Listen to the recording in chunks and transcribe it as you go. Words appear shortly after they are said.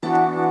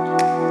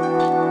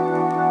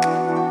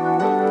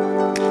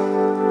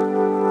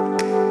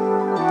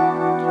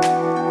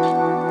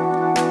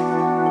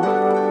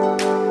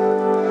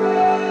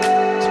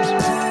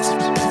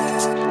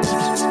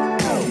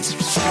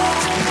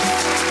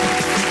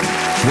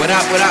What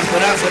up, what up,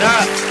 what up, what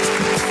up?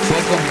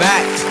 Welcome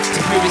back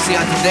to Previously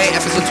on Today,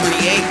 episode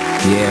 28.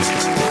 Yeah.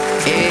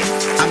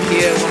 I'm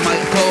here with my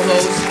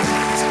co-host,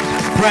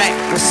 Brett.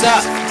 What's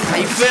up? How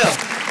you feel?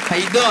 How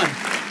you doing?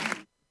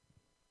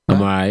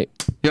 I'm alright.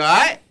 You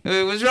alright?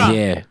 What's wrong?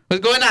 Yeah.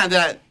 What's going on?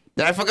 Did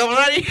I fuck up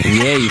already?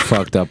 Yeah, you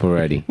fucked up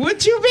already.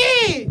 What you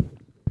mean?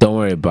 Don't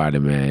worry about it,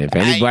 man. If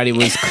anybody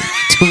was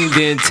tuned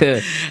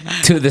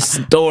into the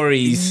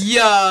stories, you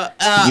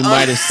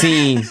might have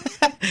seen.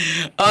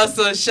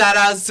 Also, shout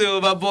out to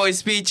my boy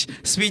Speech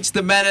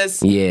the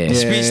Menace. Yeah.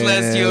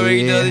 Speechless, you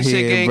already know this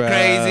shit getting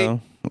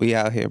crazy. We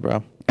out here,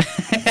 bro.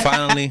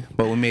 Finally,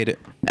 but we made it.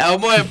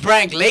 Elmo and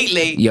Prank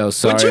lately. Yo,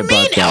 sorry what you about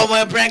mean, that. Elmo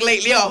and Prank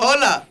lately? Yo,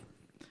 hold up.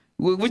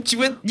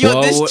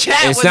 This chat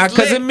it's was not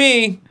because lit. of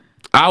me.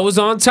 I was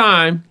on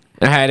time.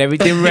 I had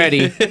everything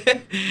ready.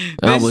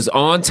 I was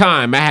on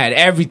time. I had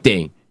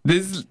everything.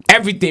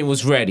 Everything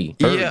was ready.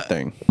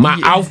 Everything. My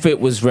outfit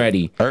was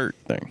ready.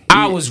 Everything.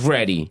 I was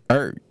ready.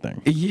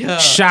 Everything. Yeah.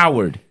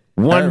 Showered.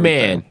 One Everything.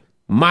 man.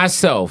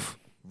 Myself.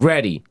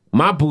 Ready.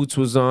 My boots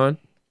was on.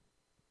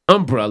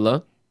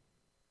 Umbrella.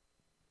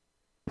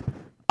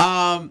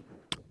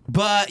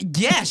 But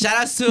yeah, shout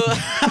outs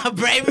to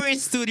Bravery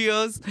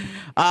Studios.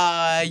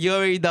 You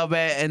already know,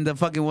 man, and the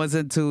fucking ones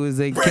and twos,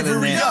 they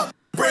killing it.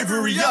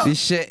 Bravery up. This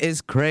shit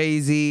is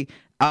crazy.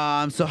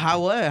 So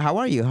how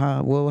are you?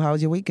 How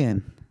was your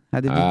weekend? How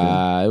did you do?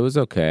 It was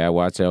okay. I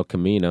watched El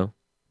Camino,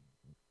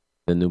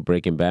 the new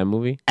Breaking Bad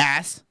movie.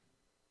 Ass.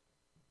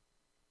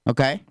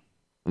 Okay.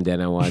 And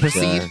then I watched.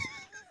 Proceed.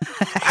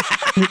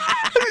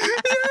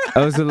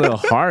 That was a little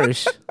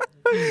harsh.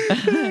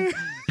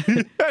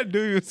 I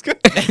knew you was good.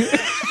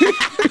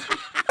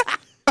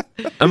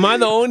 Am I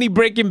the only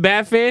Breaking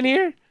Bad fan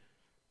here?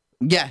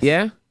 Yes.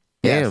 Yeah?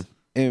 Yes.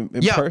 Damn.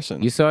 In Yo.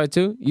 person. You saw it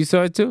too? You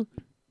saw it too?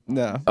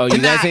 No. Oh, you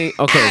guys Nah, ain't?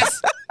 Okay.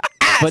 ass.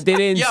 But they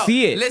didn't Yo,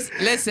 see it.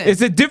 Listen.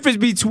 It's a difference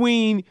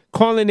between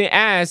calling it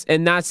ass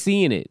and not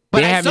seeing it. But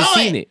They I haven't saw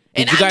seen it, it.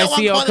 and Did you I guys know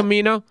see I'm El calling-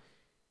 Camino?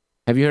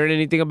 Have you heard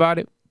anything about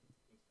it?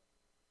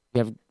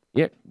 You have,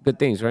 yeah, good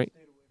things, right?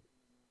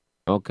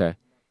 Okay.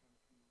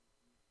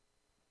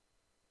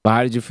 But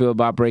how did you feel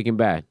about Breaking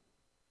Bad?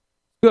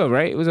 Good,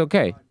 right? It was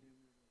okay.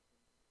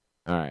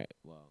 All right.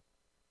 Well,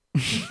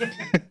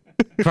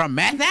 From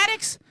Math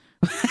Addicts?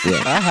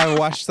 I haven't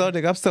watched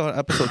Celtic. I'm still on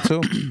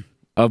episode 2.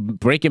 of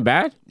Breaking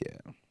Bad? Yeah.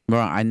 Bro,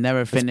 I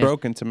never It's finished.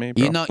 broken to me,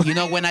 bro. You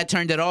know when I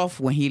turned it off?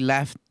 When he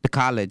left the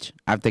college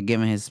after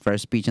giving his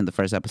first speech in the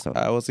first episode.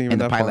 I wasn't even in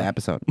the that pilot far.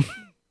 episode.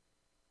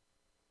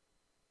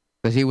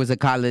 Because he was a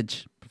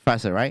college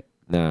professor, right?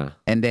 Nah.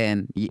 And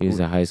then He was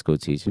a high school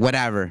teacher.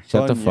 whatever.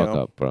 Shut the Fun, fuck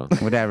yo. up, bro.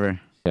 Whatever.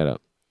 Shut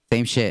up.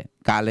 Same shit.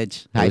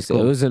 College, high It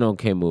school. was an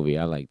okay movie.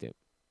 I liked it.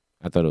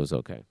 I thought it was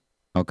okay.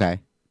 Okay.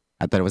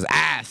 I thought it was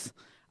ass.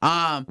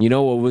 You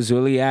know what was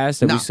really ass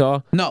that No. we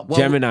saw? No. well,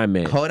 Gemini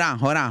Man. Hold on.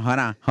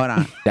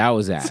 That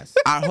was ass.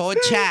 Our whole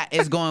chat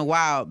is going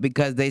wild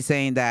because they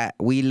saying that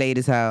we late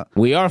as hell.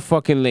 We are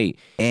fucking late.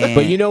 And-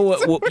 But you know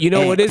what? You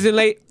know what isn't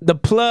late? The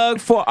plug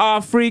for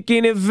our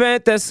freaking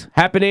event that's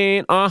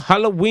happening on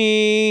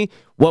Halloween.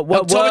 What?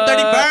 October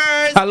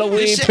 31st. Halloween.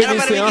 This shit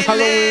Previously on everybody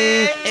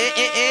Halloween.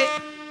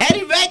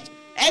 get lit.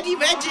 Eddie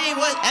Veggie.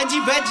 What? Edgy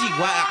Veggie.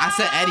 What? I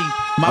said Eddie.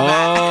 My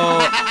bad.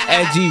 Oh,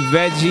 Edgy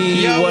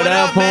Veggie. Yo, what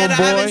up, man? I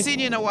haven't homeboy? seen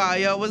you in a while,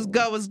 yo. What's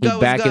good? What's He good?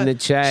 What's back good? in the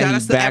chat. Shout He's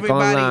outs to back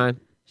everybody. online.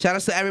 Shout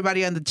outs to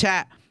everybody on the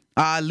chat.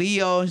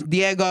 Leo,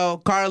 Diego,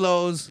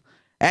 Carlos,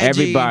 Edgy,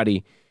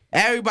 Everybody.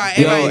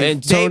 Everybody. Yo,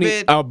 and Tony,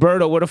 David.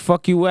 Alberto, where the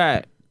fuck you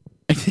at?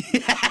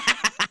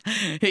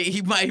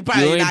 He probably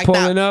You ain't knocked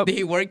pulling out. up? Did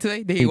he work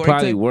today? Did He work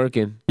probably today?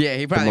 working. Yeah,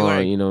 he probably Tomorrow,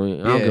 worked. you know, I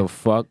don't Yeah. give a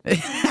fuck.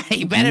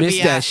 He better Miss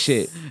be that out.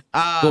 shit.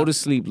 Go to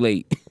sleep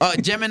late. Oh,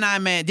 Gemini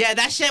Man. Yeah,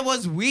 that shit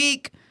was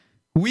weak.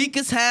 Weak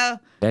as hell.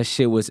 That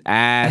shit was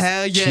ass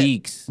Hell yeah.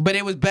 cheeks. But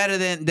it was better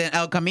than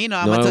El Camino.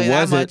 I'm No, gonna tell it you that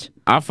wasn't. much.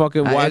 I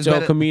fucking It was watched El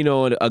better-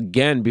 Camino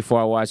again before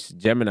I watched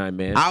Gemini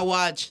Man. I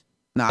watch.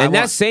 No, And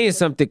that's saying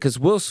something because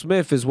Will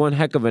Smith is one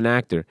heck of an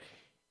actor.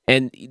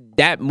 And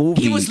that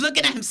movie. he was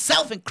looking at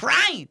himself and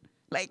crying.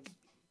 Like,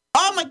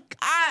 oh my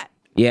God.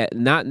 Yeah,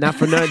 not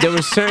for nothing. There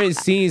were certain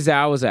scenes that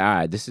I was like, all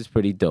right, this is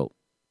pretty dope.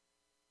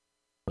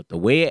 But the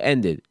way it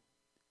ended,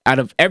 out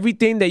of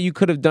everything that you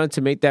could have done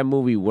to make that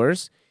movie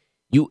worse,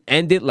 you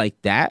end it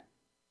like that.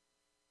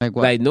 Like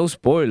what? Like, no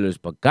spoilers,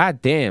 but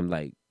goddamn,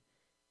 like,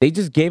 they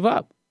just gave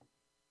up.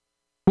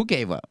 Who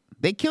gave up?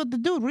 They killed the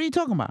dude. What are you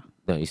talking about?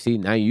 No, you see,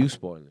 now you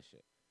spoiling shit.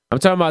 I'm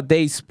talking about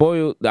they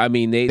spoiled. I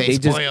mean, they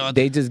spoiled.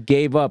 just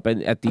gave up,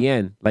 and at the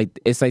end, like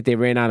it's like they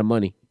ran out of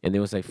money, and they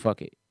was like,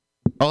 "Fuck it."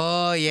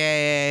 Oh,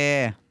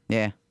 yeah.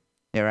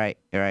 You're right.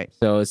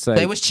 So it's like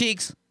It was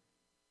cheeks.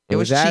 it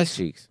was ass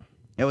cheeks. cheeks.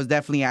 It was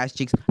definitely ass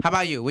cheeks. How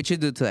about you? What you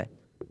do today?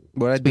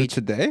 What I do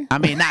today? I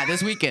mean, not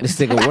this weekend. This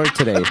nigga worked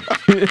today,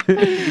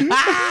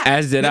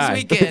 as did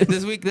I.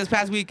 This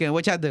past weekend,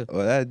 what y'all do?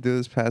 What I do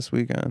this past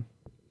weekend?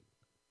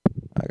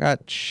 I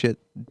got shit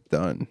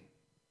done.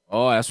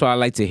 Oh, that's what I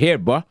like to hear,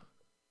 bro.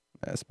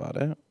 That's about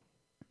it.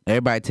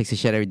 Everybody takes a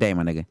shit every day,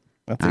 my nigga.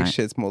 I take Alright.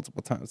 shits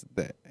multiple times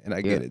a day, and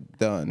I get it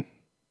done.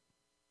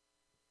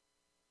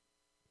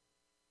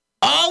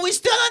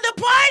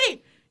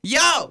 Yo,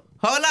 hold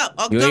up.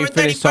 You October ain't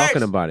finished 31st.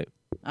 talking about it.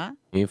 Huh?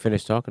 You ain't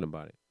finished talking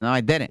about it. No,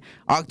 I didn't.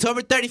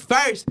 October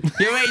 31st.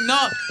 You already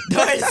know.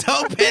 Doors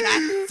open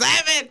at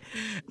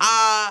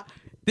 7.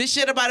 This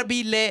shit about to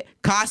be lit.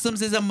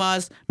 Costumes is a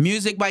must.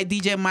 Music by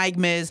DJ Mike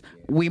Miz.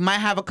 We might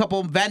have a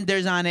couple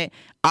vendors on it.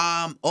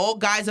 All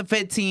guys are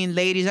 15,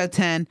 ladies are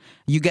 10.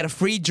 You get a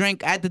free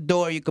drink at the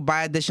door. You could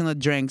buy additional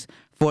drinks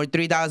for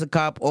 $3 a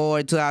cup or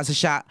 $2 a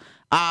shot.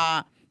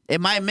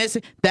 Am I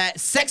missing that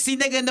sexy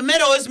nigga in the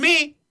middle? Is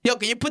me. Yo,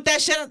 can you put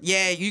that shit on?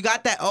 Yeah, you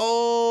got that.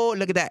 Oh,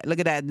 look at that. Look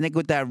at that nigga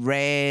with that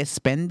red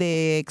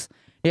spandex.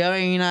 You know what I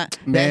mean?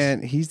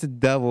 Man, he's the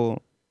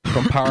devil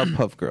from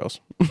Powerpuff Girls.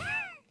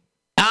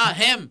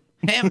 Him.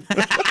 Him.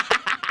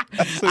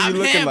 That's what I'm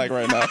you're looking him. like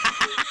right now.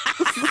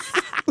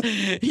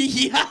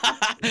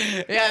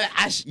 Yeah.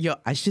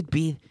 I should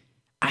be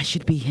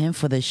him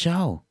for the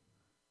show.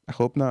 I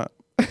hope not.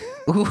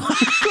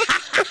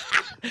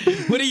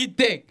 What do you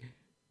think?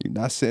 You're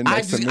not sitting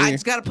next to me. I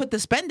just gotta put the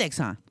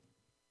spandex on.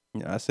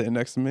 You're not sitting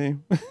next to me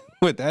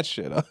with that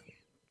shit on.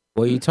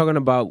 Well, you talking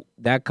about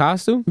that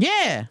costume?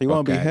 Yeah. You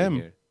want to be Fuck outta him?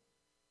 here.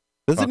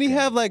 Doesn't he Okay.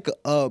 have like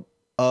a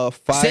fire?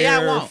 Say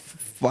I won't.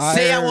 Fire.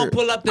 Say I won't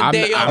pull up the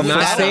day off. I'm not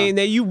without saying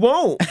that you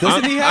won't.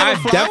 Doesn't he have a I'm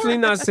flower? definitely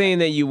not saying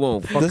that you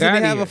won't. Fuck Doesn't he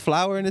outta have here. a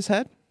flower in his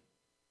head?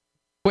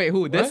 Wait,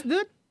 who? This What?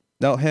 dude?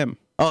 No, him.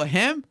 Oh,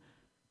 him?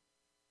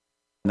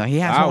 No, he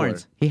has Flower.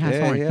 horns. He has Yeah,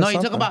 horns. he has No, you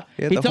talk something. about.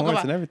 He had He the talk horns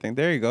about. and everything.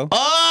 There you go.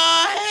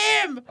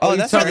 Oh, him. Oh, you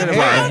that's talking not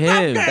about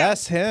him.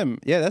 That's him.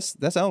 Yeah,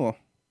 that's Elmo.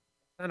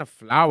 Not a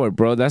flower,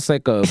 bro. That's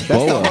like a That's the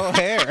boa. whole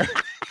hair.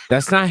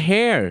 That's not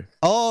hair.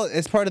 Oh,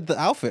 it's part of the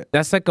outfit.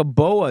 That's like a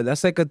boa.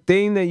 That's like a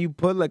thing that you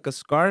put like a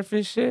scarf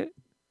and shit.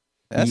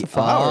 That's a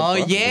flower. Oh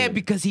bro. yeah,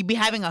 because he be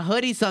having a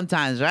hoodie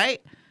sometimes,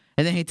 right?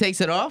 And then he takes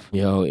it off.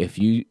 Yo, if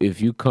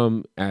you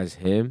come as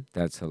him,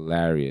 that's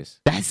hilarious.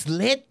 That's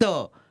lit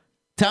though.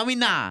 Tell me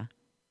nah.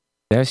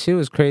 That shit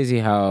was crazy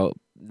how,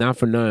 not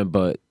for nothing,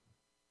 but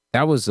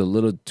that was a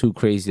little too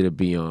crazy to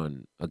be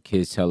on a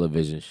kid's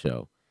television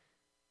show.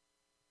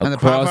 And the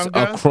Powerpuff A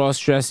Girls?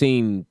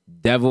 cross-dressing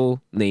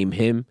devil named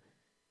him.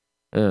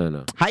 I don't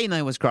know. How you know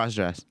he was cross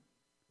dressed,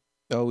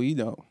 Oh, you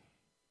know.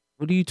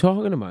 What are you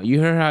talking about? You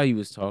heard how he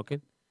was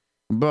talking?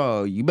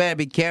 bro? You better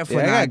be careful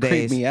Yeah, that guy creep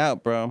nowadays me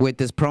out, bro. with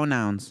his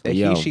pronouns. That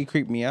Yo. she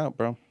creeped me out,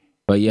 bro.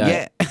 But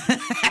yeah.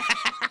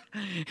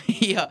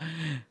 Yeah.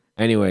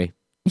 Anyway,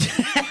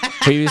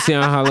 previously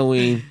on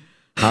Halloween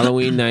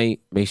night,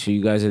 make sure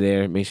you guys are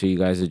there. Make sure you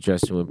guys are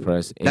dressed to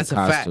impress in That's a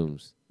fact.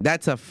 costumes.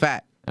 That's a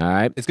fact. All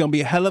right? It's gonna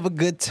be a hell of a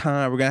good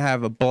time. We're gonna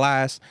have a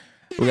blast.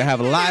 We're gonna have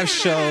a live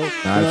show. We're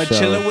Live gonna show.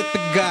 chilling with the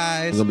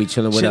guys. We're gonna be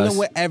chilling with us.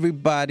 with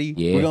everybody.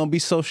 Yeah. We're gonna be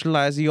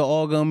socializing. You're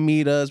all gonna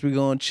meet us. We're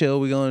gonna chill.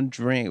 We're gonna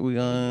drink. We're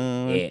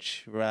gonna Yeah.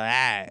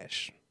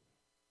 trash.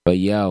 But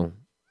yo,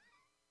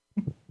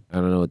 I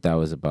don't know what that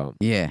was about.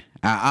 Yeah.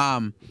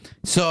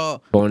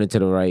 So Going into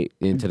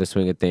the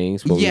swing of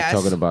things. What yes, we're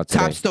talking about today.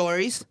 top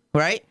stories,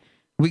 right?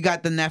 We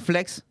got the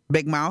Netflix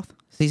Big Mouth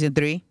season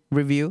 3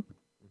 review,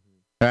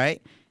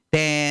 right?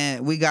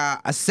 Then we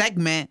got a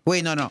segment.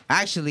 Wait, no.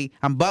 Actually,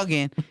 I'm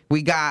bugging.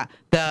 We got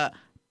the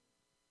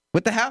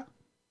what the hell?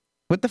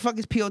 What the fuck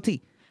is POT?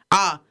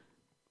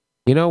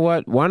 You know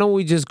what? Why don't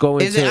we just go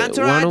Is it into?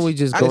 Entourage? Why don't we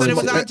just I go thought it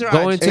into? was Entourage.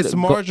 Go into It's the,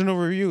 marginal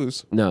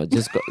reviews. no,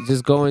 just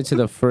go into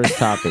the first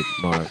topic,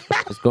 Marv.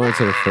 Let's go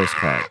into the first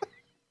card.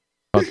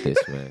 Fuck this,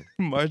 man.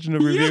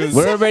 Marginal reviews.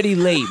 We're already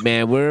late,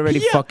 man. We're already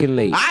fucking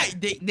late. All All right,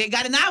 they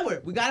got an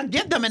hour. We gotta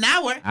give them an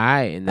hour.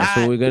 right, and that's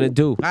All what right. we're gonna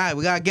do. All right,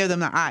 we gotta give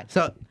them that. All right,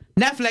 so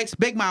Netflix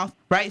Big Mouth,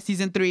 right?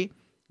 Season 3,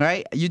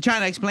 right? You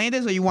trying to explain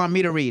this, or you want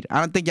me to read? I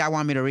don't think y'all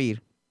want me to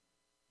read.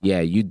 Yeah,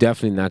 you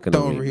definitely not gonna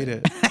Don't read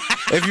it.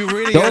 If you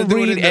read it, you Don't gotta do it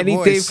read in the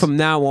anything voice. from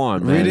now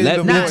on, man. Read it in Let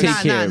the me voice. take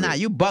care of it.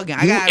 You bugging.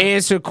 I You got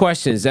answer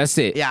questions. That's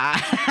it. yeah.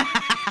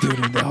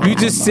 You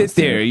just sit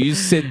there. You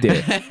sit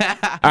there.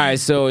 All right.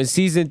 So in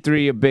season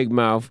 3 of Big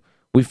Mouth,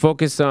 they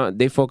focus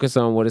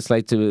on what it's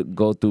like to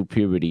go through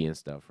puberty and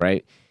stuff,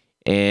 right?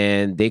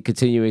 And they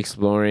continue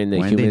exploring the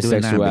Weren't they human doing that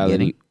in the sexuality.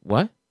 beginning?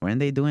 What? Weren't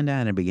they doing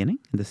that in the beginning,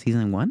 in the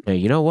season 1? Hey,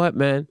 you know what,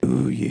 man?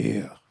 Oh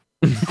yeah.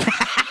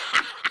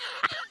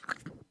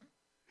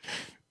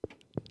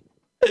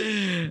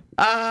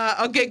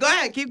 Okay, go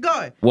ahead, keep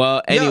going.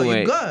 Well, Yo, anyway,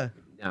 you good?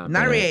 Nah, man.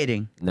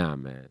 Narrating. Nah,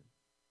 man.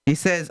 He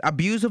says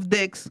abuse of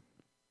dicks.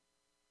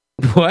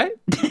 What?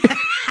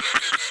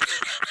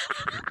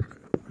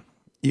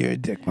 You're a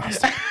dick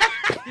monster.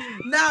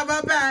 Nah,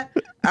 my bad.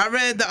 I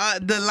read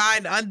the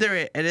line under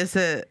it, and it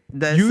said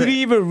that. You didn't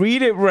even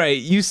read it right.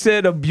 You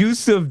said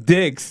abusive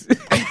dicks.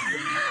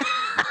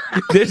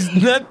 There's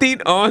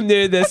nothing on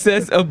there that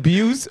says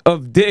abuse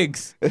of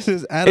dicks. This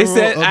is Adderall. It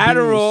said abuse.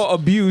 Adderall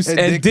abuse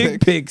and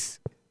dick pics.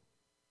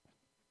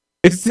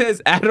 It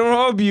says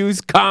Adderall abuse,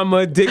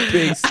 comma, dick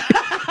pics.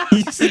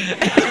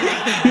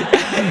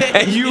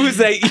 And you was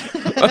like,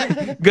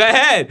 go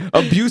ahead,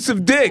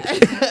 abusive dick.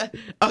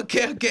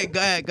 Okay, go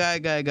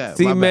ahead.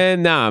 See, My bad.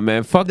 man, nah,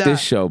 man, fuck Nah.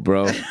 this show,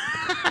 bro.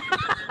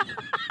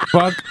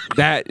 Fuck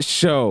that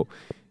show.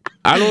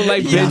 I don't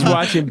like binge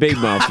watching Big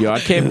Mouth, yo. I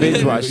can't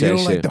binge watch You that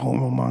don't like shit. the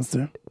homo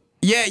monster.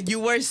 Yeah, you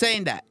were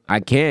saying that.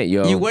 I can't,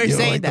 yo. You were You don't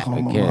saying like the that.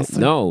 Homo I can't. monster?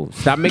 No,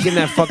 stop making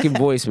that fucking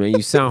voice, man.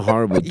 You sound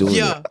horrible doing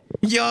Yo,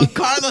 it.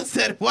 Carlos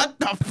said, "What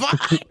the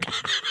fuck?"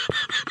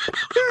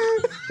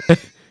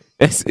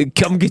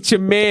 Come get your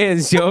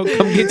mans, yo.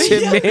 Come get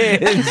your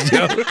mans,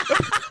 yo.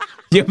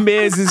 Your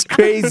mans is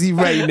crazy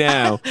right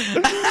now.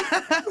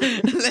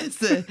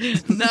 Listen,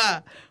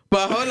 nah.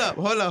 But hold up.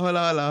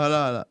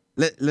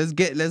 Let's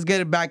get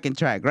it back in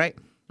track, right?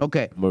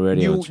 Okay. I'm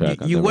already on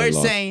track. I've You never were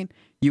lost.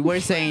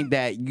 saying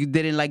that you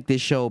didn't like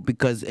this show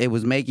because it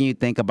was making you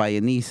think about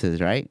your nieces,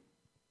 right?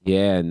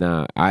 Yeah,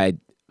 nah. I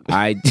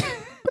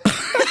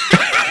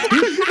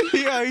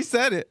Yeah, he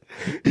said it.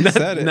 He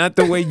said it. not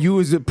the way you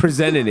was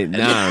presenting it.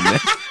 Nah, man.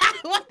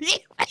 What do you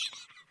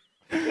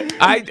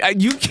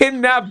You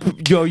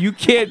cannot, yo. You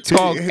can't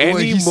talk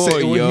anymore,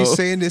 when yo. he's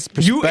saying this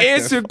You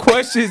perspective. answer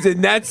questions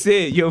and that's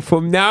it, yo.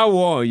 From now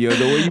on, yo,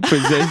 the way you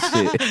present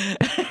shit.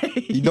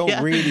 You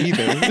don't read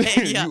either.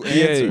 Yeah. You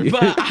answer. Yeah.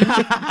 But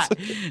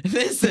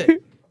listen,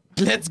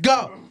 let's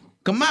go.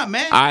 Come on,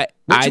 man.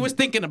 What you was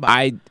thinking about?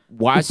 I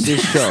watched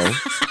this show,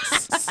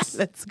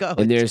 Let's go.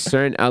 and there's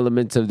certain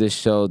elements of this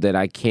show that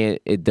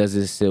it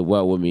doesn't sit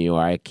well with me, or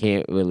I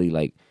can't really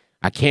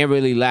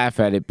laugh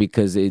at it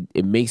because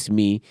it makes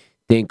me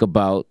think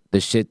about the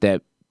shit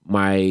that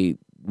my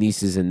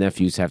nieces and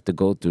nephews have to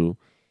go through.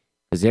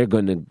 Because they're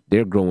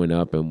growing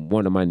up, and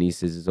one of my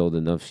nieces is old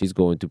enough. She's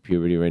going through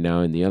puberty right now,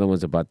 and the other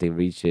one's about to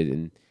reach it.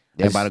 And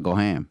They're about to go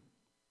ham.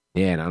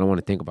 yeah, and I don't want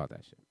to think about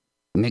that shit.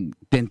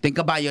 Then think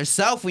about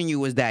yourself when you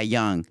was that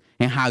young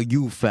and how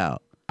you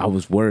felt. I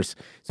was worse.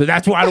 So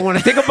that's why I don't want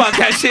to think about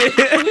that shit.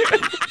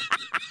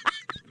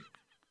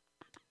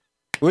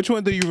 Which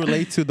one do you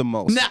relate to the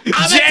most? Nah,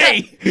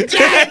 Jay!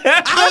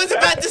 I was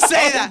about to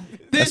say that.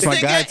 This That's my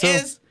guy, nigga too.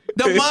 is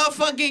the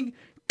motherfucking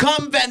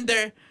cum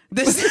vendor.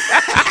 This this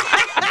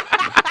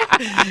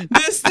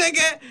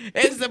nigga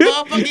is the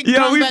motherfucking Yo,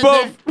 cum we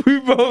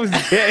vendor.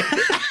 both gay.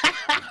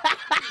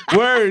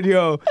 Word,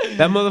 yo.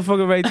 That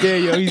motherfucker right there,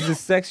 yo, he's a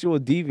sexual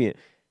deviant.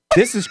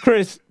 This is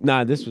Chris.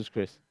 Nah, this was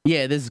Chris.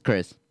 Yeah, this is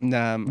Chris.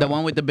 Nah, The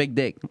one with the big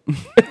dick.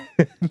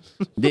 I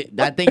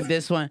think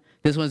this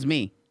one's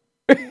me.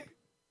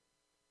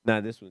 Nah,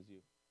 this was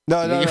you.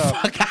 no, Get your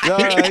fuck no,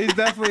 outta here. he's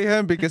definitely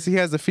him because he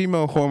has a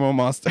female hormone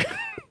monster.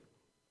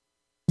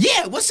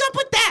 Yeah, what's up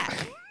with that?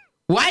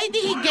 Why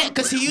did he get?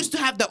 Because he used to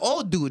have the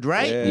old dude,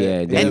 right?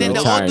 Yeah, they And then the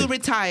old retired. dude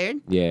retired.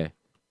 Yeah.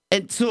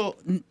 And so,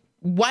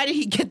 why did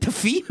he get the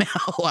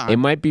female one? It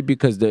might be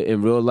because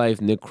in real life,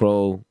 Nick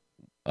Kroll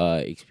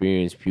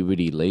experienced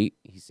puberty late.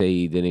 He said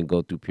he didn't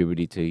go through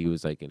puberty till he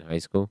was like in high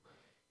school.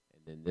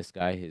 And then this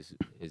guy, his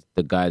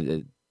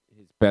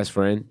best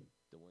friend,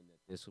 the one that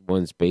this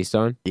one's based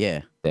on,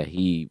 Yeah, that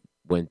he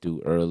went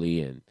through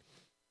early and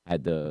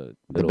had the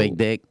big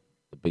dick.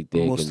 the big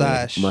dick,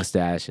 Mustache. and the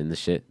mustache and the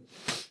shit.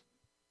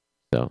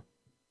 So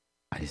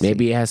I see.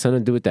 maybe it has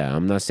something to do with that.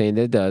 I'm not saying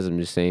that it does. I'm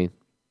just saying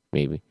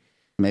maybe.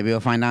 Maybe we'll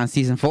find out in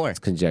season 4. It's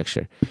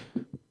conjecture.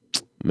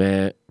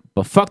 Man.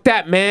 But fuck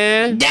that,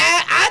 man.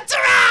 Yeah,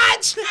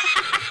 Entourage.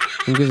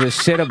 Who gives a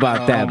shit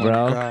about that, Oh my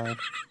bro? God.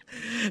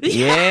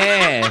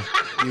 Yeah.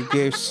 You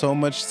gave so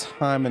much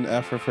time and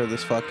effort for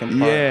this fucking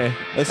part. Yeah.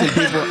 Listen,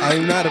 people,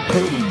 I'm not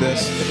approve of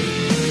this.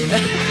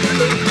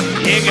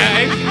 Yeah,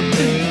 guys.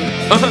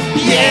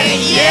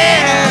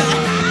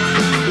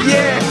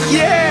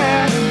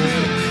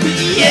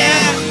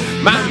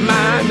 My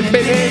mind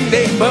been in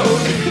they boat,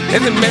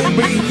 and the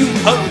memory you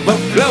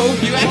overflow.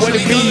 You wanna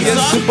actually be know a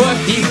the song?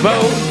 superhero,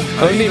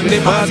 or even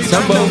if I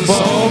tumble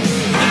fall.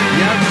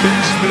 Yeah, I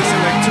finished this in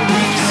like 2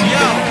 weeks.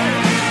 Yo,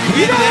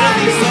 we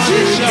literally saw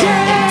this show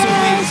in 2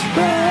 weeks.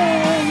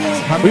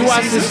 How We many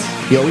watched seasons?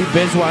 this. Yo, we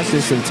binge watched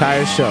this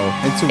entire show.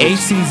 In 2 8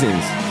 weeks.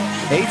 seasons.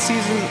 8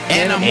 seasons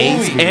And a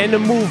movie. And a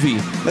movie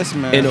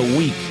Listen, man. in a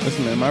week.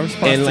 Listen, man. My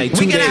response And to like you-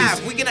 2 Week and a days.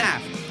 half. Week and a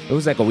half. It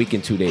was like a week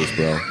and 2 days,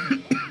 bro.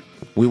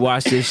 We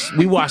watched this.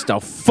 We watched the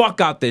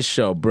fuck out this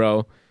show,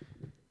 bro.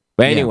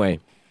 But anyway,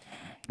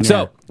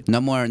 so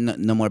no more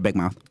big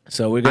mouth.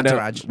 we're gonna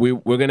Entourage.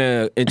 we're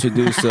gonna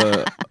introduce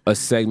a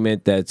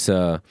segment that's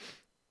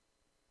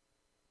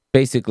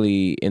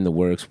basically in the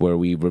works where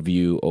we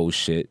review old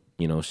shit,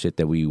 shit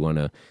that we want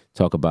to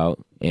talk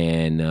about.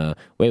 And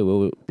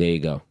wait, there you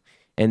go.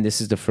 And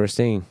this is the first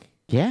thing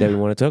that we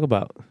want to talk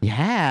about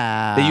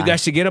Yeah. that you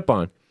guys should get up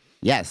on.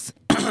 Yes.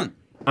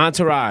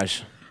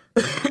 Entourage.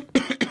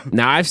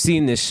 Now, I've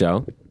seen this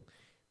show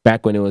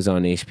back when it was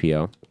on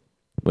HBO,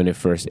 when it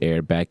first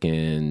aired back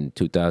in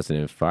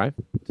 2005,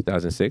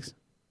 2006,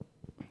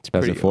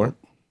 2004. old.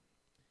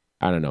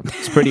 I don't know.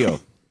 It's pretty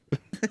old.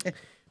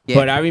 Yeah.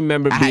 But I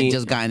remember I being... had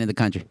just gotten in the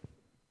country.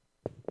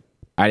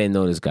 I didn't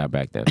know this guy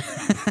back then.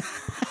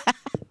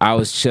 I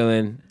was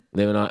chilling,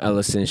 living on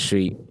Ellison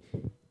Street,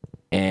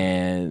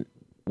 and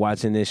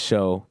watching this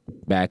show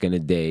back in the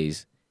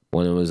days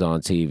when it was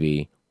on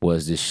TV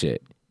was this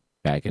shit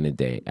back in the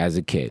day as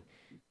a kid.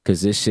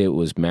 Because this shit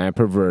was mad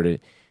perverted.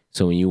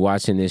 So when you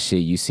watching this shit,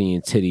 you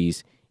seeing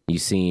titties, you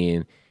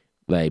seeing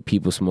like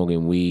people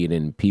smoking weed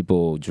and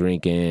people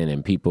drinking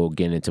and people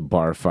getting into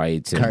bar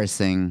fights and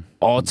Cursing.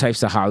 all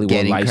types of Hollywood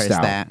Getting cursed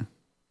lifestyle. at.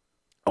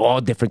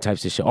 all different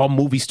types of shit. All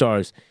movie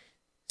stars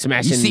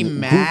smashing. You see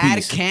mad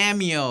groupies.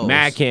 cameos.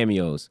 Mad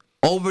cameos.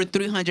 Over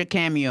 300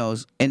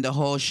 cameos in the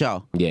whole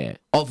show Yeah.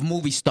 of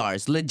movie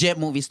stars, legit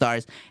movie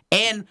stars,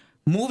 and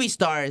movie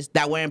stars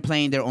that weren't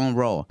playing their own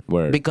role.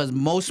 Word. Because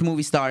most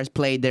movie stars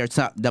played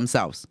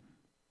themselves.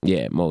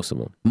 Yeah, most of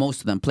them.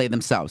 Most of them played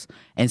themselves,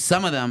 and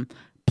some of them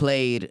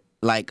played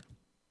like,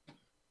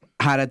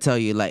 how to tell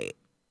you, like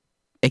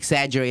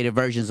exaggerated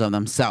versions of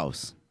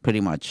themselves,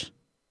 pretty much.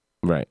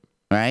 Right.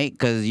 Right?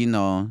 Because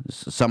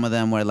some of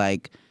them were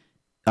like,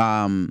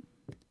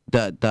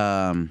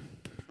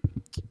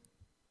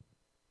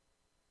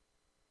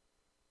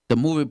 the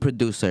movie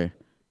producer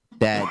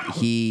that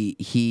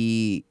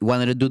he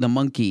wanted to do the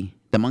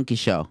monkey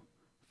show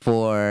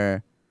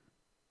for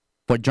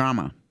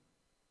drama.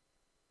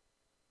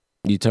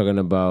 You talking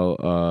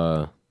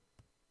about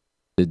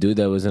the dude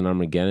that was in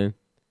Armageddon?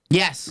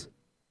 Yes.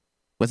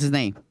 What's his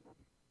name?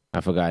 I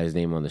forgot his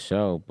name on the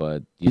show,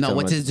 but No,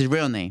 what's his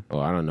real name? Oh,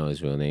 I don't know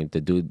his real name. The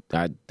dude, the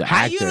How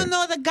actor. you don't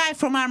know the guy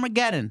from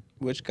Armageddon?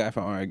 Which guy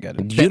from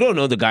Armageddon? You don't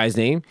know the guy's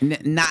name?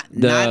 Not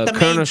The the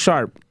Colonel main.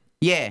 Sharp.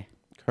 Yeah,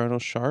 Colonel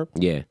Sharp.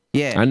 Yeah,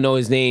 yeah, I know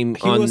his name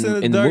He was in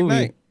the in the Dark movie.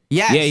 Knight.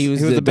 yes. Yeah, he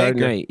was the the Dark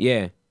baker. Knight.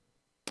 Yeah,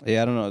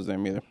 Yeah, I don't know his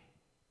name either.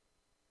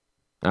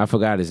 I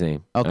forgot his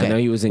name. Okay. I know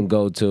he was in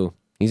Go too.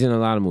 He's in a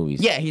lot of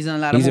movies. Yeah, he's in a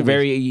lot of he's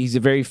movies. he's a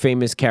very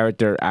famous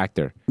character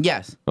actor.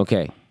 Yes.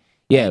 Okay.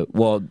 Yeah,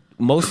 well,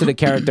 most of the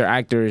character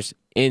actors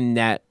in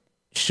that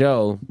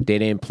show, they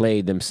didn't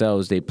play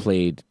themselves. They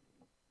played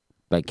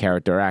like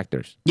character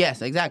actors.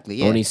 Yes, exactly.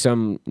 Yeah. Only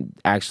some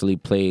actually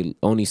play.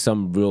 Only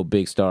some real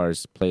big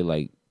stars play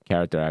like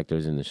character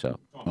actors in the show.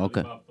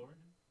 Okay.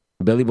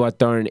 Billy Bob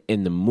Thornton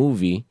in the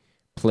movie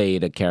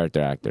played a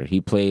character actor. He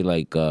played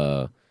like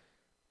a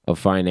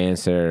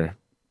financier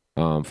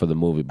for the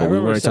movie, but I we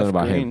remember weren't Seth talking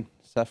about Green. him.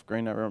 Seth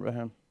Green, I remember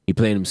him. He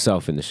played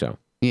himself in the show.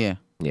 Yeah.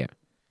 Yeah.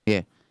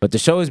 Yeah. But the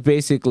show is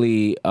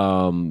basically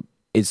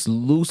it's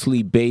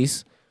loosely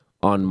based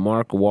on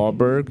Mark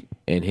Wahlberg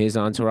and his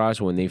entourage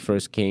when they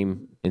first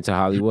came into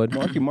Hollywood.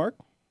 Marky Mark?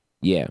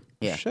 Yeah.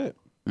 Yeah. Shit.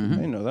 I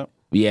didn't know that.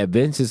 Yeah,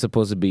 Vince is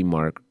supposed to be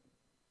Mark.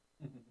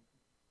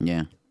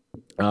 Yeah.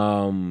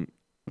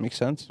 Makes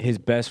sense. His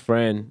best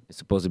friend is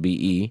supposed to be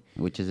E,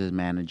 Which is his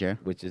manager.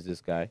 which is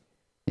this guy.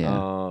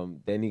 Yeah.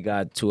 Then he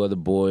got two other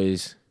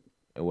boys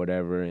or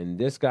whatever. And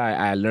this guy,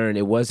 I learned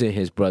it wasn't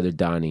his brother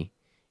Donnie.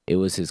 It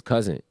was his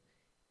cousin.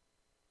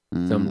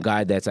 Some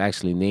guy that's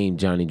actually named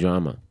Johnny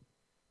Drama.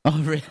 Oh,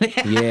 really?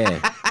 Yeah.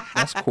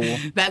 That's cool.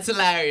 That's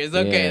hilarious.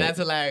 Okay, Yeah. that's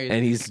hilarious.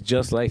 And he's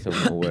just like him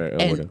or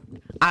whatever.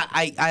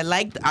 I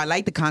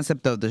like the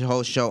concept of the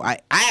whole show. I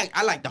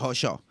like the whole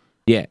show.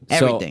 Yeah.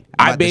 Everything So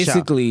I about the show.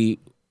 basically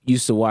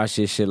used to watch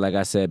this shit, like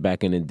I said,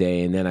 back in the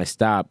day. And then I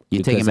stopped. You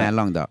taking because mad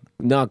long though.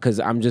 No, because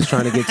I'm just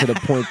trying to get to the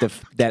point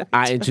that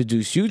I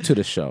introduced you to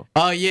the show.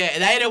 Oh yeah,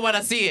 and I didn't want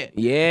to see it.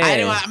 Yeah. I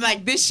didn't want. I'm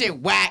like, this shit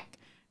whack.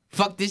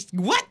 Fuck this.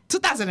 What?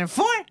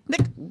 2004?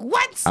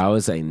 What? I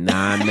was like,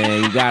 nah,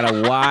 man, you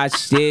gotta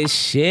watch this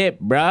shit,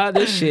 bro.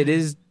 This shit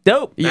is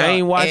dope. Yo, I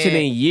ain't watched it and-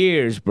 in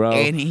years, bro.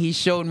 And he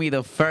showed me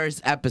the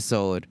first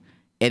episode,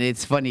 and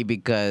it's funny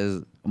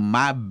because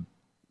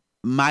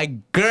my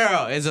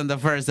girl is on the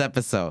first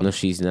episode. No,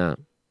 she's not.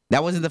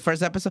 That wasn't the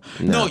first episode?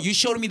 No. No, you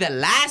showed me the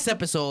last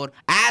episode,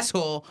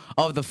 asshole,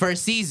 of the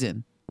first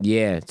season.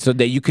 Yeah, so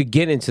that you could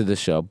get into the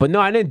show. But no,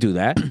 I didn't do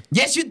that.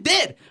 Yes, you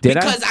did. Did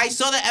I? because I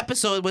saw the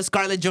episode with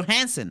Scarlett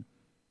Johansson.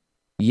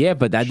 Yeah,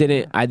 but I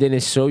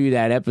didn't show you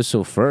that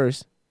episode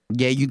first.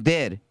 Yeah, you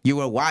did. You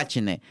were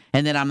watching it.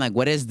 And then I'm like,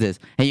 what is this?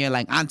 And you're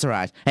like,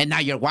 Entourage. And now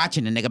you're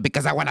watching it, nigga,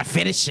 because I want to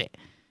finish it.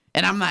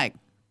 And I'm like,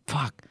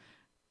 fuck.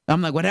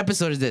 I'm like, what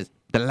episode is this?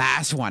 The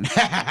last one.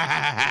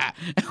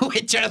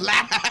 With your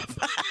laugh.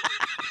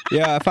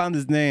 Yeah, I found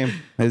his name.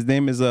 His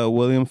name is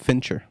William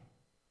Fincher.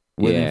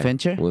 William Yeah,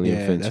 Fincher? William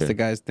Yeah, Fincher. that's the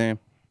guy's name.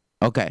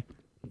 Okay.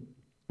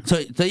 So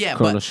yeah,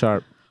 Colonel but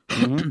Sharp.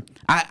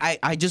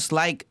 I just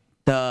like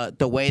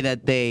the way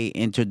that they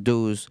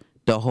introduce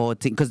the whole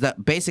thing, because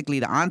basically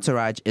the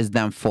entourage is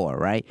them four,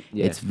 right?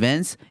 Yeah. It's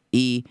Vince,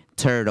 E,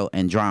 Turtle,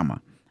 and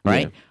Drama,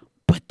 right? Yeah.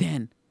 But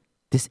then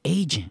this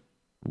agent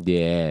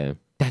Yeah.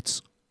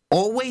 that's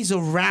always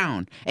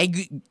around,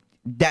 and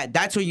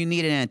that's what you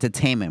need in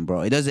entertainment,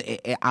 bro. It doesn't.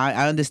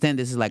 I understand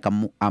this is like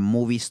a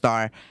movie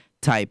star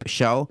type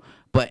show,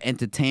 but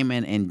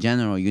entertainment in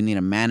general, you need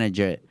a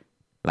manager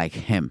like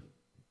him.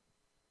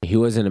 He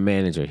wasn't a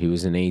manager. He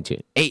was an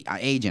agent.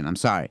 Agent, I'm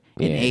sorry.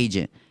 An Yeah.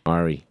 agent.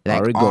 Ari.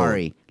 Like Ari Gold.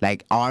 Ari.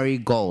 Like Ari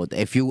Gold.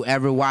 If you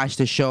ever watch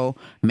the show,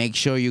 make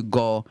sure you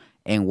go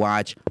and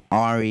watch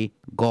Ari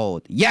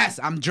Gold. Yes,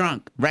 I'm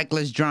drunk.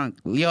 Reckless drunk.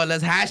 Yo,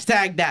 let's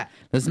hashtag that.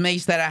 Let's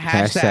make that a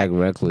hashtag. Hashtag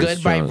reckless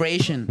Good drunk.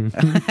 vibration.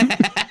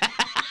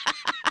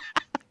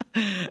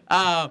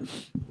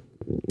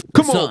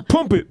 Come So- on,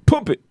 pump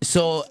it.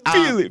 So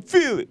Feel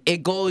it.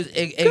 it goes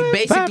it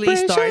basically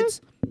vibration.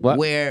 starts What?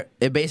 where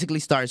it basically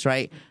starts,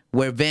 right?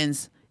 Where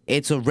Vince,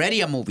 it's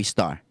already a movie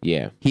star.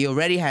 Yeah. He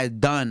already has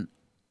done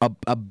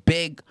a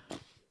big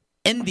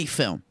indie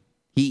film.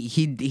 He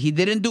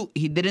didn't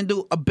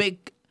do a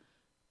big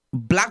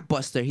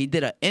blockbuster. He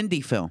did an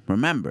indie film.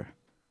 Remember,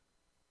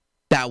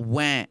 that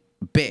went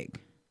big.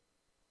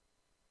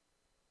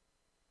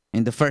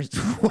 In the first,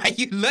 why are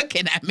you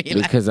looking at me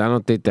like? Because I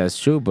don't think that's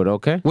true, but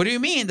okay. What do you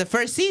mean? The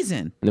first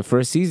season? In the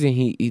first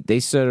season, they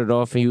started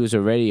off and he was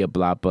already a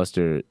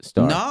blockbuster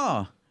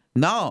star.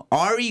 No.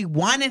 Ari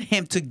wanted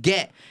him to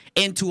get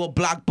into a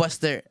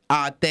blockbuster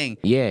thing.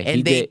 Yeah, and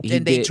he they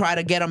did. try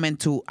to get him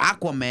into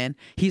Aquaman.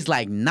 He's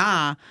like,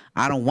 nah,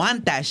 I don't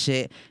want that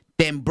shit.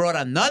 Then brought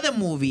another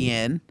movie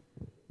in,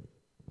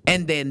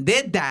 and then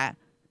did that.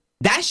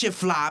 That shit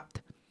flopped,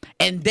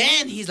 and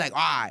then he's like,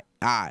 all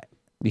right.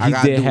 He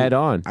did Head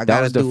On. That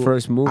was the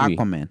first movie.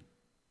 Aquaman.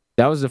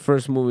 That was the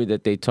first movie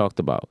that they talked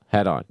about.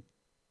 Head On.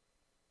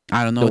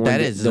 I don't know what that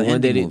is. The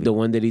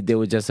one that he did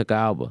with Jessica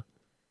Alba.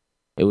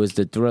 It was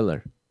the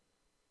thriller.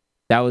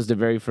 That was the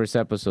very first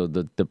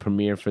episode, the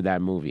premiere for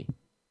that movie.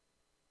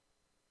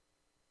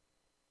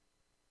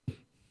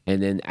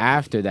 And then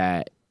after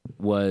that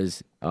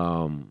was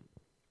what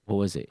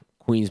was it?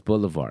 Queens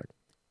Boulevard.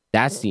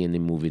 That's the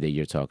ending movie that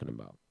you're talking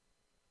about.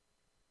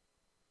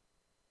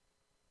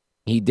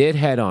 He did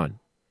Head On,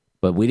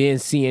 but we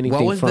didn't see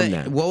anything from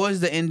that. What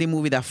was the indie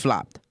movie that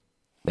flopped?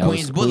 That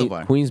Queens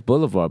Boulevard. Queens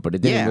Boulevard, but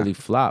it didn't really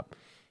flop.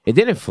 It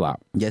didn't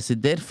flop. Yes,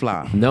 it did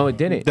flop. No, it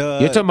didn't.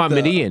 You're talking about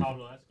Medellin.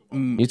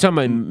 You're talking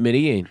about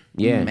Medellin.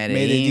 Yeah.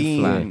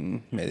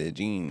 Medellin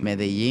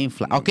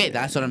flop. Okay,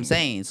 that's what I'm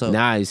saying. So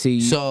nah, you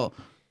see. So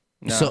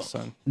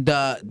son.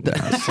 the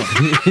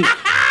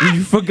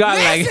you forgot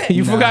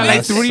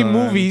like 3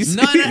 movies.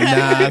 No.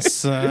 Nah,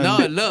 son.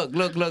 No,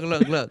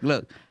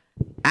 look.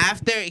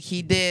 After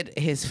he did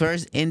his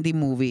first indie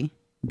movie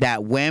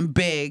that went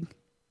big,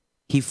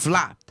 he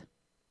flopped.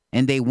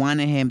 And they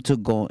wanted him to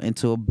go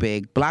into a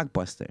big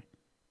blockbuster,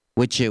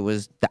 which it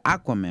was the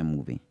Aquaman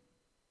movie.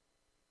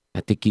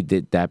 I think he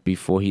did that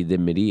before he did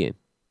Medellin.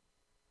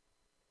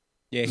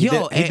 Yeah, He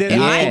did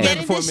am I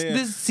getting before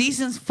this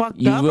season's fucked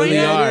You up really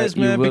right now? are. It is,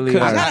 man, You really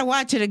because I are. gotta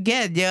watch it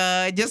again,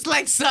 yo. Just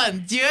like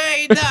Son. You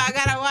ain't know. I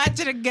gotta watch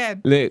it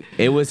again. Look,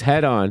 it was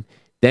Head On,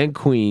 then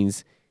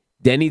Queens,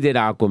 then he did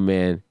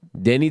Aquaman,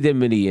 then he did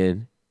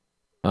Medellin.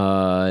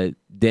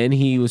 Then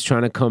he was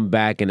trying to come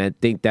back, and I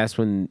think that's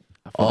when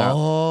I forgot.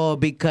 Oh,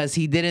 because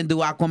he didn't do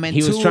Aquaman 2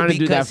 He was trying to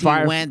do that because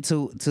fire- he went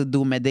to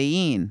do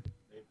Medellin.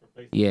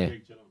 Yeah.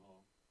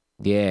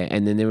 Yeah,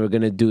 and then they were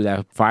gonna do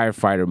that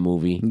firefighter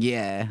movie,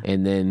 Yeah.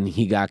 and then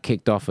he got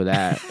kicked off of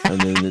that,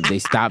 and then they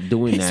stopped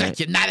doing He's that. like,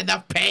 you're not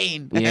enough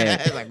pain. Yeah.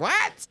 It's like,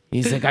 what?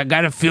 He's like, I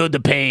gotta feel the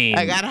pain.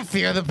 I gotta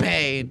feel the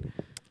pain.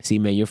 See,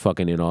 man, you're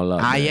fucking it all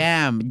up. I man.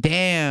 am.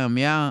 Damn,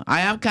 yo.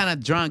 I am kind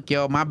of drunk,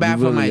 yo. My You bad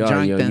for my really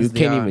are, yo. drunkenness. You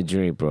can't yo. even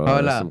drink, bro. Hold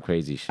That's up. some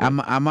crazy shit. I'm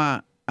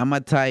a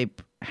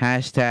type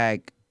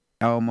hashtag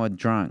Elmo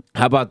drunk.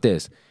 How about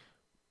this?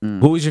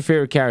 Who was your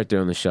favorite character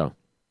on the show?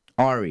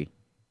 Ari.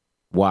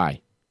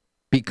 Why?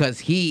 Because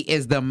he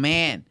is the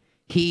man.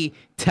 He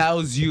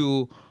tells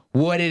you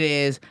what it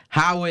is,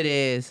 how it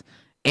is,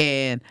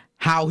 and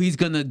how he's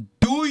gonna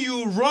do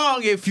you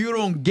wrong if you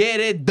don't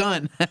get it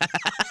done.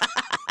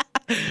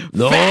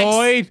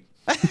 Lloyd.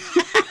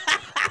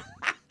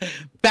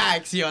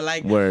 Facts, yo.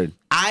 Like Word.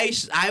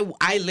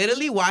 I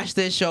literally watched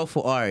this show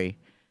for Ari.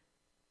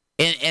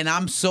 And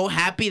I'm so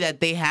happy that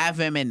they have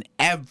him in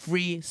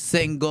every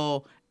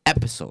single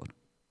episode.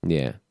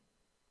 Yeah.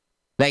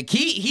 Like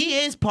he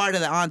is part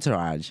of the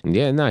entourage.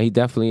 Yeah, no, he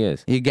definitely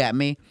is. You get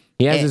me?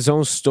 He has And- his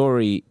own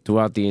story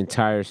throughout the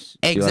entire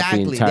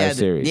Exactly.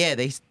 series. Yeah,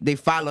 they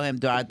follow him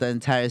throughout the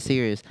entire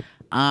series.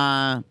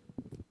 What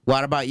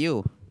about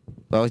you?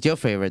 What was your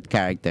favorite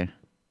character?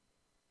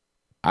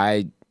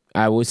 I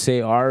would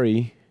say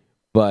Ari,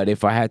 but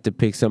if I had to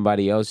pick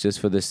somebody else just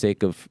for the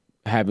sake of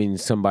having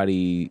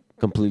somebody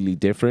completely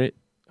different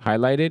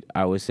highlighted,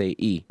 I would say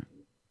E.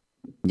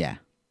 Yeah.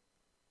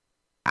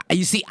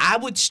 You see, I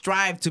would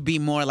strive to be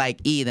more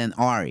like E than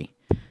Ari.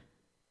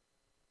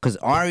 Because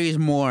Ari is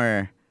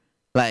more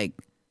like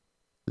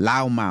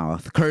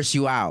loudmouth, curse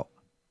you out.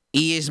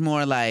 E is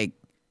more like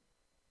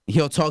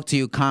he'll talk to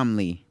you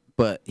calmly,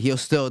 but he'll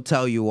still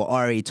tell you what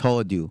Ari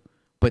told you,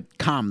 but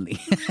calmly.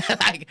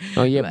 Like,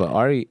 Oh yeah,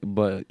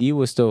 but E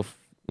would still,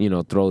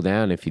 throw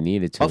down if he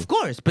needed to. of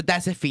course, but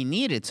that's if he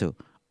needed to.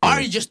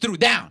 Ari just threw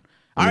down.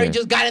 Ari Yeah.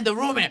 just got in the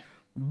room and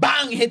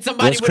bang, hit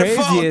somebody What's with a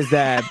phone. crazy is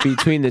that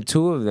between the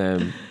two of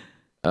them,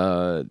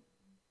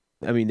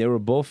 they were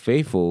both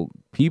faithful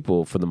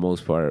people for the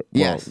most part.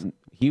 Yes. Well,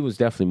 he was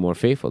definitely more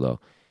faithful though,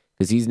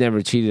 because he's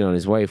never cheated on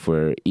his wife.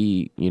 Where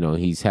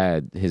he's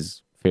had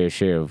his fair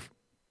share of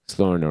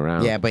slowing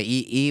around. Yeah, but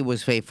E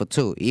was faithful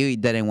too. E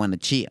didn't want to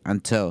cheat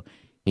until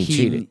He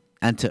cheated.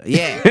 But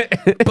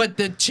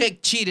the chick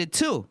cheated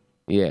too.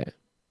 Yeah.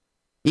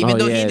 Even Oh,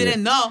 though yeah, he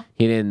didn't know.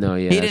 He didn't know.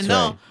 Yeah, He that's didn't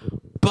know. right.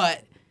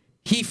 But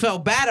he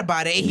felt bad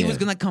about it. He Yeah. was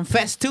gonna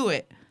confess to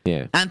it.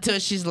 Yeah. Until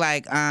she's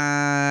like,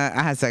 I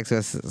had sex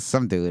with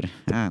some dude.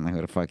 I don't know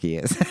who the fuck he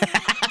is.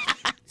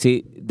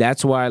 See,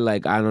 that's why, I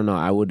don't know.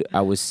 I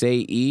would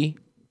say E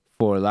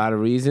for a lot of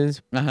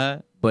reasons,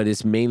 but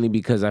it's mainly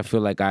because I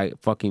feel like what's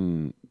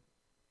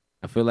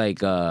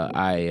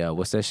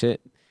that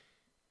shit?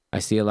 I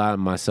see a lot of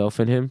myself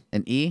in him.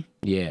 An E?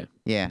 Yeah.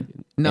 Yeah.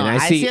 No, And I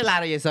I see see- a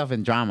lot of yourself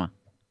in drama.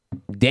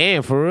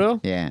 Damn, for real?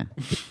 Yeah.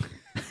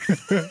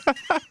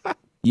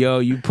 Yo,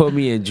 you put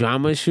me in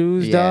drama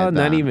shoes, Yeah, dog.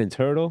 Not dog. even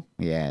turtle.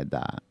 Yeah,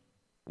 dog.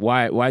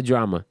 Why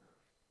drama?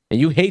 And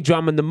you hate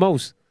drama the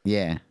most.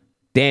 Yeah.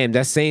 Damn,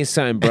 that's saying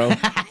something, bro.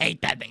 I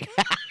hate that thing.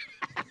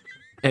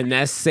 And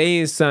that's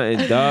saying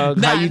something, dog.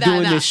 Nah, How you nah,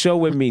 doing nah. this show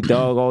with me,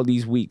 dog, all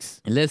these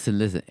weeks?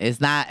 Listen. It's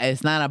not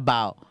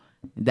about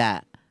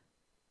that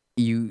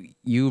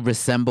you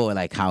resemble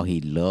like how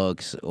he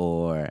looks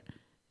or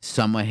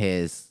some of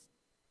his,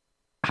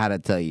 how to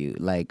tell you,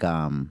 like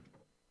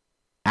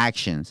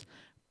actions.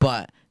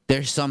 But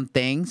there's some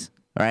things,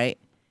 right,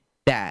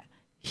 that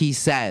he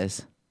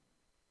says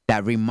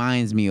that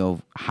reminds me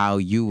of how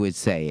you would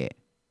say it.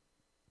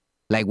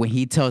 Like when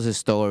he tells his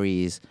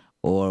stories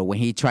or when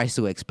he tries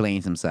to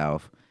explain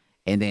himself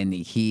and then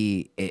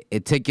he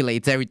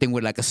articulates everything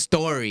with like a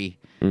story.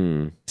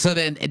 So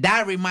then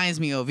that reminds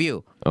me of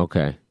you.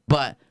 Okay.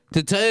 But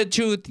to tell you the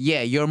truth,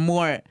 yeah, you're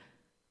more.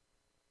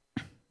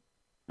 I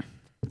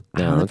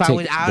don't know if I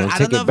would. I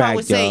don't know if I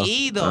would say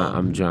E though.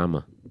 I'm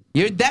drama.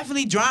 You're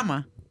definitely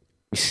drama.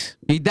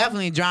 You're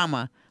definitely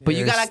drama. But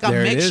you got like a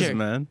There it mixture. is,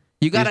 man.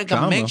 You got He's like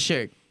drama. a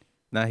mixture.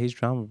 Nah, he's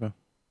drama, bro.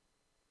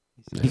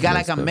 You got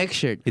like messed a up.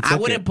 mixture. It's I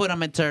okay. wouldn't put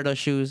him in Turtle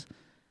shoes.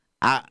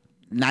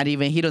 Not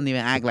even. He don't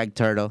even act like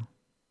Turtle.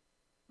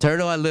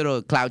 Turtle a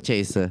little clout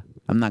chaser.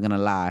 I'm not gonna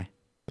lie.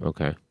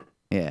 Okay.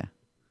 Yeah.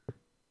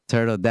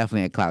 Turtle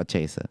definitely a clout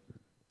chaser.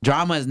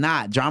 Drama is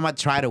not. Drama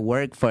try to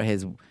work for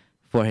his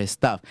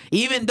stuff.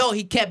 Even though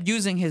he kept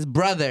using his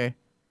brother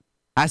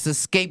as a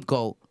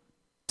scapegoat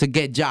to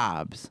get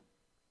jobs.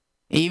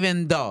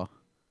 Even though.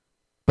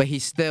 But he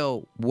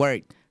still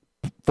worked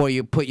for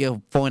you. Put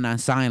your phone on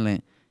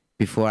silent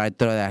before I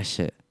throw that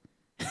shit.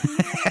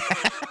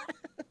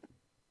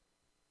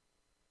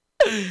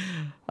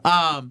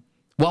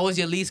 What was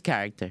your least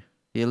character?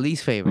 Your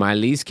least favorite? My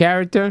least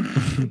character?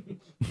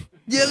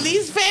 Your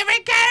least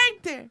favorite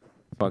character?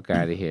 Fuck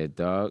out of here,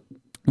 dog.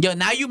 Yo,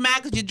 now you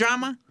mad because you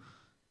drama?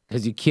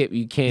 Cause you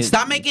can't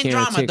Stop making you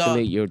can't drama, dog.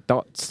 articulate your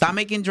thoughts. Stop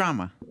making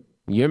drama.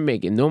 You're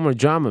making no more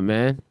drama,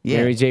 man. Yeah.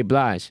 Mary J.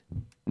 Blige.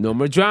 No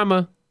more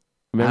drama.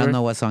 Remember? I don't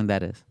know what song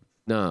that is.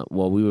 No,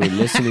 well, we were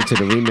listening to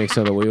the remix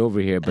on the way over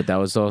here, but that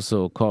was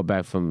also a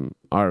callback from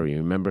Ari.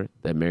 Remember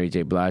that Mary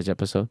J. Blige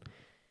episode?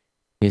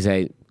 He's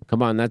like,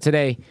 "Come on, not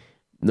today.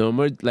 No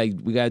more. Like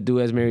we gotta do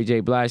as Mary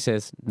J. Blige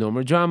says. No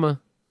more drama."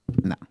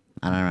 No,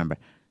 I don't remember.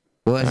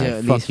 What was All your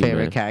right, fuck least you,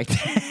 favorite man. character?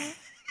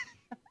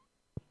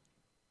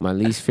 My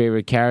least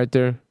favorite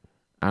character?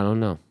 I don't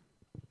know.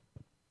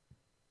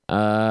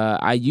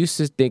 I used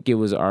to think it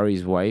was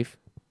Ari's wife,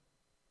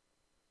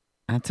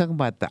 I'm talking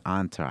about the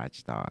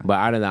entourage, dog. but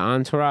out of the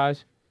entourage,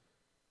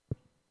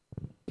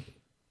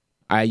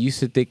 I used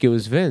to think it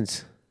was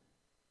Vince.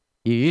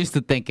 You used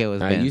to think it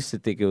was I Vince. used to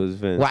think it was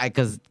Vince. Why?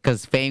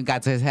 Because Fame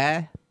got to his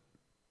head?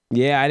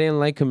 Yeah, I didn't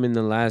like him in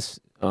the last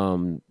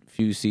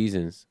few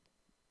seasons.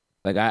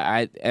 Like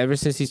I ever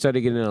since he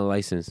started getting a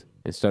license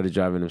and started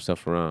driving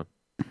himself around.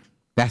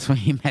 That's when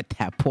he met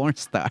that porn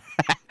star.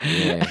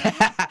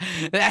 Yeah.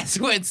 That's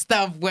when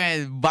stuff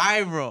went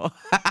viral.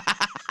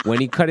 When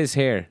he cut his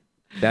hair,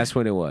 that's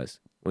when it was.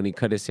 When he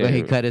cut his hair. When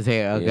he cut his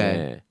hair,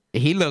 okay.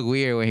 He looked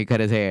weird when he cut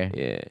his hair.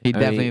 Yeah. He I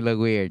definitely mean,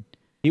 looked weird.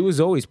 He was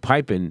always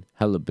piping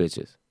hella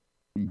bitches.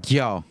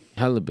 Yo.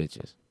 Hella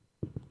bitches.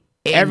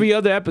 And, Every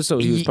other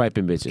episode he was Ye-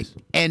 piping bitches.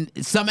 and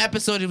some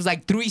episodes it was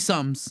like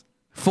threesomes,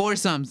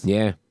 foursomes.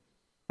 Yeah.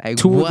 Like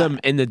Two what? of them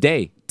in the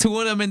day. Two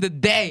of them in the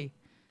day.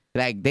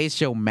 Like they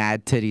show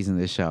mad titties in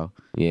this show.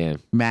 Yeah.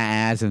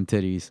 Mad ass and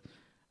titties.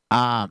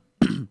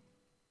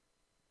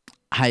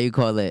 How you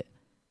call it?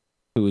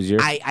 Who was your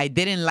I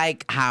didn't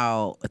like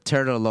how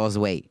Turtle lost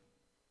weight.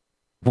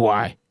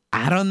 why?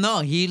 I don't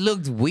know. He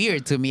looked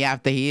weird to me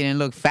after he didn't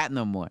look fat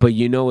no more. But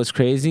you know what's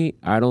crazy?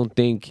 I don't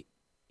think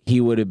he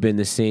would have been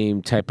the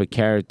same type of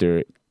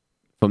character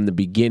from the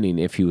beginning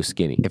if he was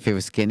skinny. If he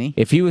was skinny,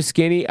 If he was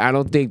skinny, I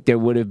don't think there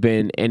would have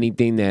been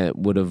anything that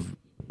would have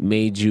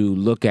made you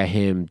look at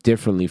him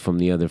differently from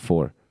the other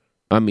four.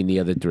 I mean, the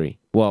other three.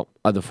 Well,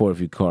 other four if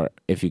you count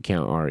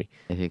Ari.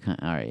 if you can,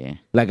 all right, yeah.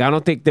 Like, I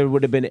don't think there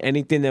would have been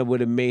anything that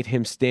would have made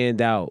him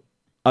stand out,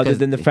 other 'Cause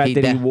than the fact he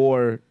that he def-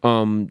 wore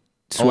Old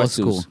school.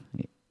 sweatsuits.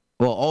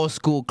 Well, old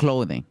school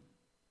clothing.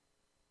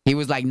 He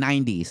was like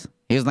 90s.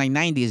 He was like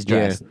 90s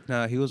dress.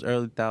 Nah, he was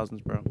early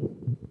thousands, bro.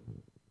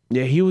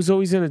 Yeah, he was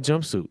always in a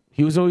jumpsuit.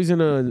 He was always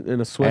in a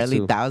sweatsuit.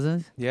 Early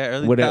thousands. Yeah,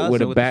 early With a- thousands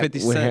with a with back- the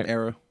 50 with Cent hair-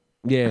 era.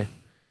 Yeah.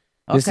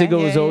 This Okay,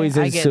 nigga was yeah, always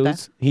yeah, I in get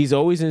suits. that. He's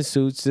always in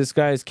suits. This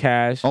guy is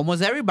Cash.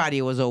 Almost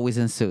everybody was always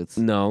in suits.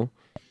 No.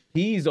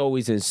 He's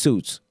always in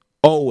suits.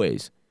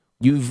 Always.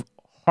 You've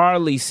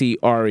hardly see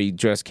Ari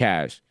dress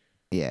Cash.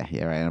 Yeah,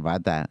 you're right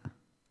about that.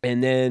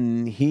 And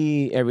then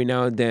he every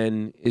now and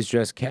then is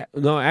dressed Cash.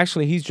 No,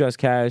 actually he's dressed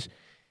Cash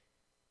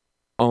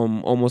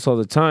almost all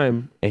the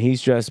time. And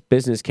he's dressed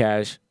business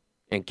Cash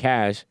and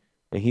Cash.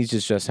 And he's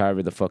just dressed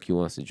however the fuck he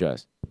wants to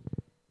dress.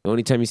 The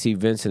only time you see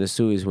Vince in a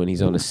suit is when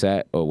he's on a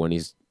set or when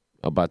he's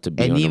about to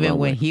be And on the even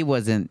runway.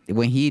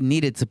 when he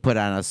needed to put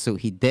on a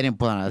suit, he didn't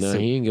put on a No,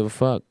 suit. he didn't give a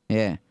fuck.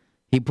 Yeah.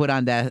 He put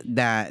on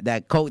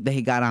that coat that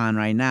he got on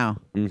right now,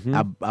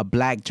 a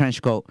black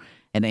trench coat,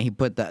 and then he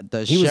put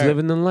the He shirt. was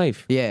living the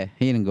life. Yeah,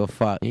 he didn't go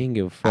fuck. He didn't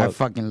give a I fuck.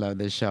 fucking love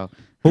this show.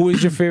 Who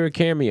is your favorite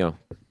cameo?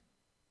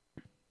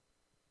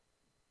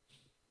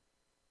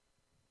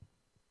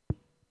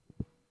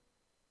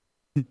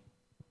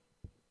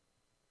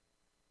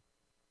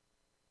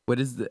 What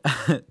is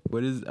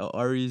what is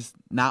Ari's,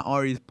 not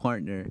Ari's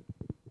partner,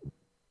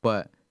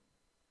 but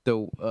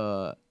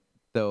the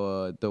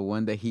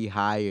one that he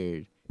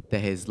hired, that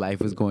his life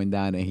was going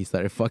down and he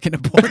started fucking a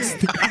porn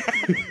star.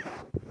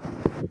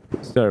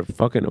 Started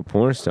fucking a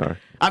porn star.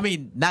 I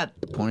mean, not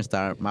the porn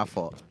star, my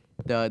fault.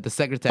 The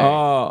secretary.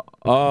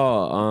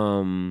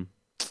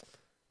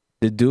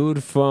 The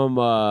dude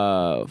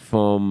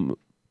from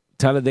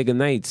Talladega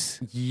Nights.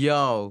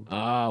 Yo.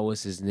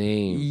 What's his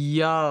name?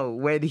 Yo,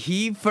 when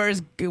he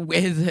first,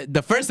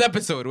 the first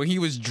episode, when he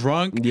was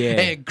drunk Yeah.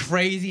 and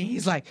crazy,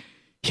 he's like,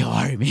 yo,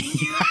 Army,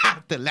 you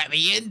have to let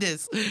me in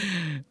this.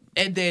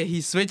 And then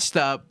he switched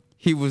up.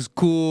 He was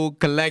cool,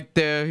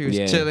 collective. He was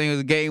Yeah. chilling. He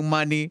was getting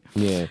money.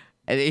 Yeah.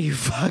 And then he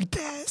fucked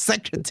that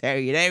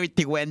secretary and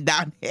everything went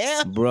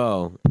downhill.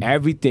 Bro,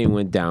 everything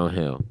went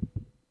downhill.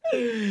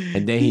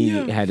 And then he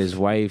had his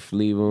wife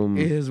leave him.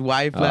 His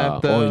wife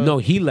left. No,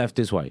 he left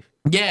his wife.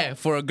 Yeah,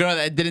 for a girl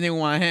that didn't even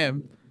want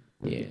him.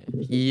 Yeah.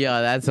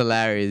 Yo, that's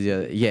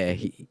hilarious. Yeah,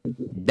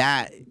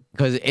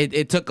 because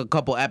it took a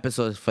couple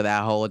episodes for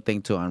that whole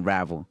thing to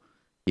unravel.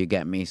 You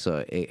get me?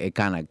 So it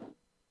kind of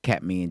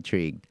kept me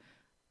intrigued.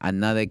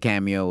 Another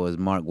cameo was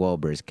Mark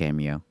Wahlberg's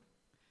cameo.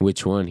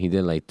 Which one? He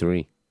did like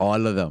 3.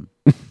 All of them.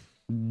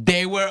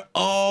 They were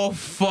all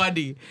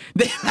funny.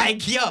 They're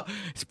like, yo,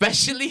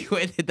 especially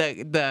when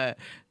the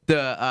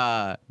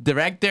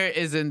director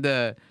is in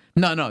the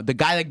the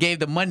guy that gave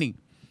the money.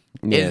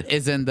 Yeah.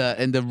 Is in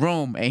the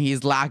room and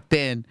he's locked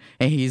in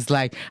and he's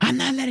like, I'm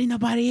not letting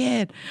nobody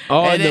in.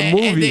 Oh, and in the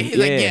movie, and then he's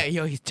like, yeah.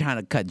 yo, he's trying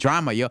to cut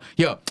drama, yo,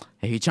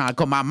 if he's trying to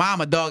call my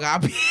mama, dog, I'll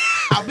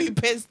be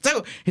pissed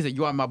too. He said,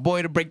 you want my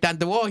boy to break down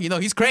the wall? You know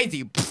he's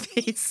crazy.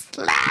 He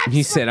slaps.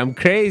 He said, I'm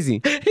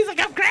crazy. He's like,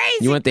 I'm crazy.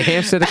 You want the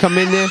hamster to come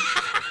in there?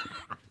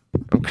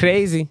 I'm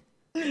crazy.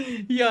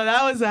 Yo,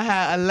 that was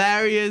a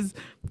hilarious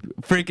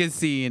freaking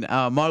scene.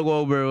 Mark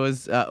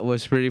Wahlberg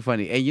was pretty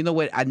funny. And you know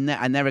what? I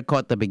never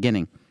caught the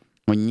beginning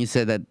when you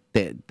said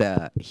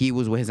that he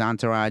was with his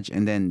entourage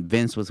and then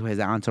Vince was with his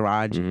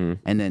entourage, and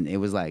then it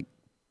was like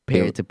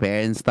pair to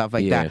pair and stuff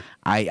like Yeah. that.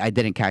 I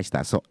didn't catch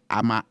that, so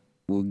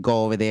we'll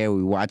go over there.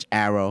 We watch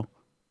Arrow,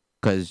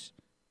 cause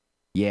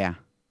yeah,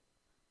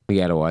 We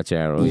gotta watch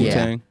Arrow. Yeah.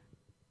 Wu-Tang.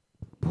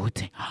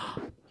 Wu-Tang.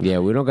 Yeah,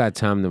 we don't got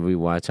time to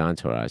rewatch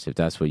Entourage if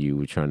that's what you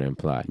were trying to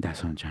imply.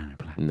 That's what I'm trying to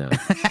play. No.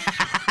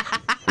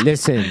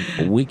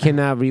 Listen, we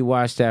cannot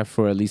rewatch that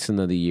for at least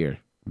another year.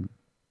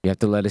 You have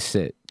to let it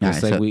sit.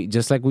 Just Alright,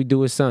 just like we do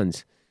with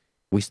Sons.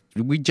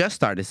 We just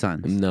started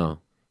Sons. No.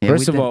 Yeah,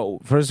 First we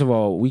of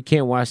all, we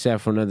can't watch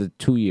that for another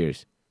 2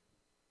 years.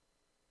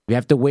 We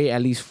have to wait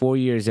at least 4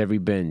 years every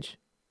binge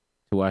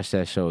to watch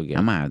that show I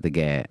again. might have to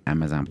get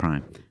Amazon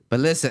Prime. But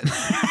listen,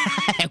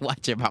 I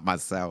watch it by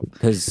myself.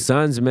 Because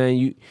Sons,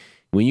 man,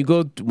 when you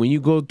go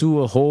through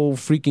a whole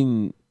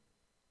freaking,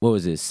 what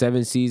was it, 7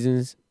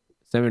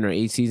 or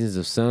 8 seasons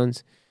of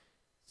Sons,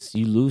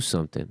 you lose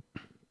something.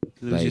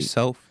 Lose Like-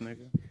 yourself,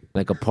 nigga.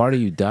 Like a part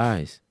of you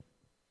dies.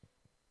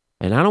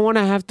 And I don't want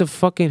to have to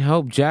fucking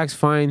help Jax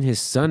find his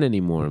son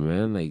anymore,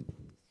 man. Like,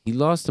 he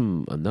lost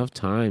him enough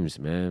times,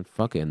 man.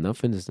 Fuck it,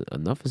 enough is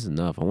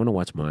enough. I want to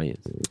watch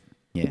Mayans.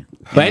 Yeah.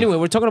 But anyway,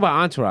 we're talking about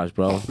Entourage,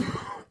 bro.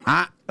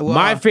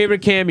 My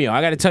favorite cameo.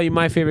 I got to tell you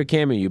my favorite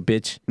cameo, you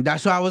bitch.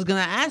 That's what I was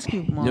gonna ask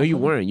you. No, you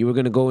weren't. You were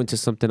going to go into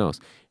something else.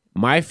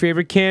 My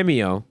favorite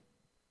cameo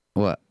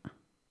What?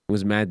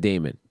 was Matt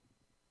Damon.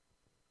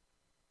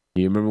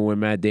 You remember when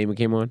Matt Damon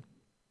came on?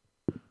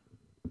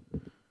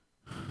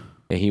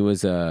 And he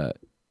was I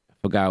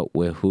forgot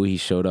who he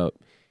showed up,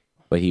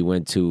 but he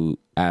went to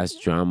ask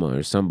Drama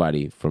or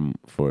somebody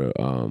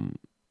to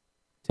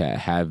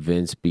have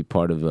Vince be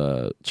part of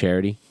a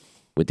charity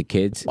with the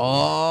kids.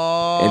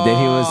 Oh. And then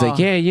he was like,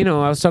 yeah,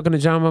 I was talking to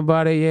Drama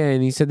about it, yeah,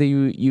 and he said that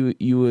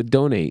you would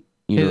donate,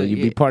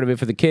 you'd be part of it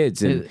for the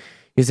kids. And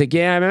he's like,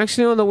 yeah, I'm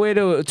actually on the way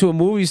to a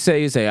movie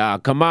set. You say,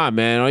 come on,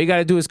 man. All you got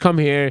to do is come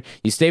here.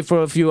 You stay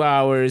for a few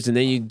hours, and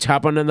then you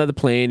hop on another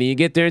plane, and you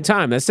get there in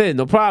time. That's it.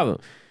 No problem.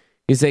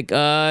 He's like,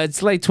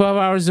 it's like 12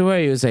 hours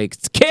away. He was like,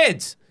 it's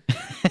kids.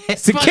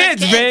 It's the for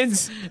kids,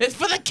 Vince. It's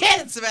for the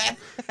kids, man.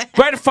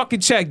 Write a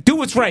fucking check. Do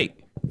what's right.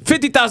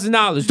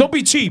 $50,000. Don't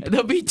be cheap.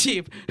 They'll be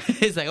cheap.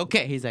 He's like,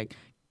 okay. He's like,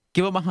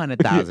 give him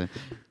 100,000.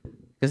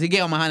 Because he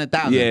gave him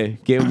 100,000. Yeah,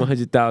 gave him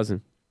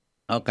 100,000.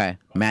 Okay.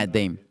 Matt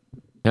Damon.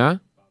 Huh?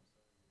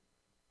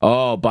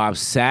 Oh, Bob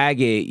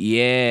Saget,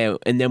 yeah.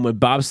 And then when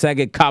Bob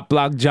Saget cop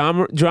block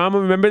drama,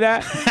 remember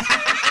that?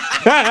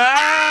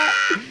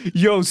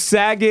 Yo,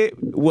 Saget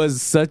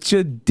was such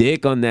a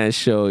dick on that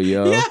show,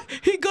 yo. Yeah,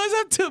 he goes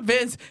up to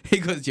Vince. He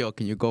goes, "Yo,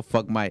 can you go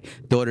fuck my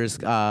daughter's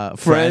friend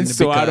Friends,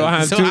 so I don't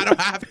have so to." I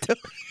don't have to."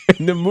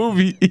 In the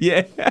movie,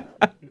 yeah.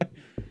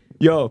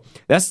 Yo,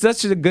 that's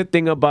such a good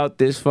thing about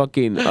this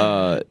fucking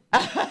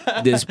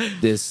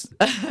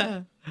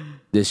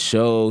this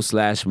show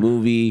 /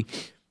 movie.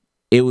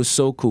 It was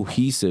so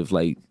cohesive.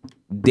 Like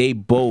they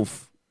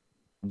both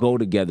go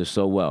together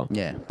so well.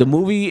 Yeah. The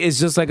movie is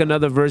just like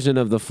another version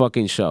of the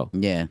fucking show.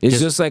 Yeah. It's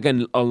just like a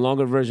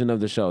longer version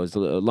of the show. It's a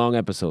long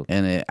episode.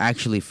 And it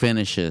actually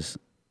finishes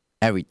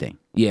everything.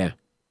 Yeah.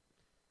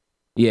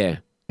 Yeah.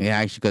 Yeah,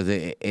 actually, because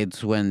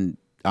it's when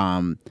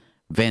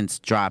Vince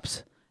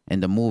drops in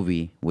the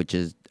movie, which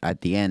is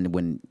at the end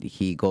when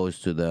he goes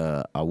to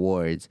the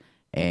awards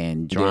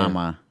and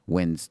Drama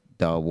wins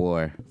the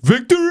award.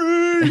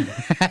 Victory!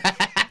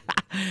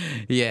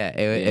 Yeah,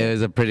 it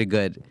was a pretty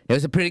good. It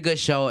was a pretty good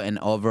show and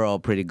overall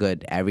pretty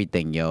good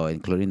everything, yo,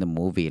 including the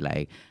movie.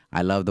 Like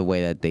I love the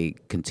way that they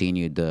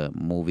continued the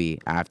movie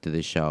after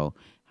the show,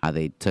 how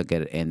they took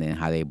it and then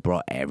how they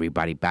brought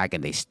everybody back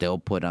and they still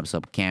put up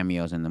some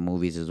cameos in the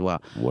movies as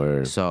well.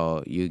 Word.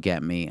 So you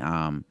get me.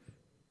 I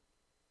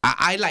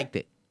liked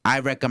it. I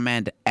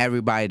recommend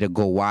everybody to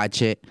go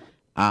watch it.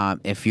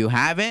 If you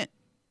haven't,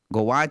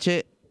 go watch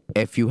it.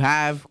 If you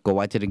have, go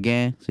watch it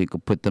again so you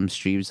can put them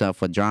streams up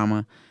for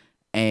Drama.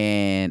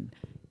 And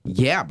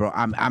yeah, bro,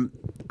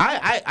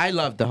 I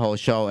love the whole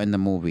show and the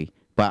movie,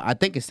 but I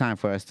think it's time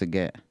for us to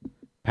get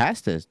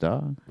past this,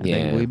 dog. I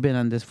think we've been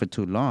on this for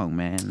too long,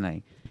 man.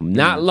 Like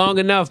Not long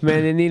enough,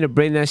 man. They need to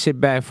bring that shit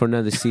back for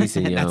another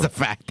season, yo. That's a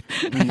fact.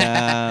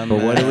 Nah,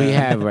 But what do we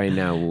have right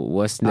now?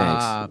 What's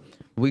next?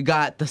 We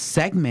got the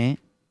segment.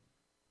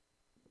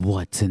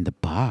 What's in the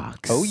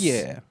box? Oh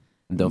yeah.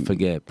 Don't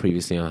forget,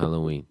 previously on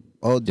Halloween.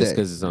 All Just day.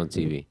 because it's on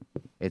TV.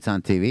 It's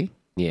on TV.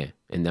 Yeah,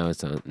 and now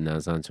it's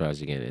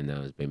Entourage again, and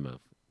now it's Big Mouth.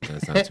 Now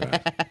it's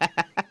Entourage.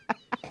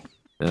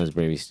 Now it's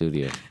Brave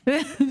Studio.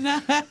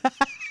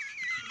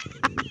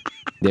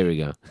 There we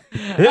go.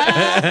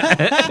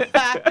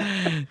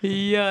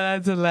 Yo,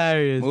 that's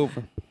hilarious.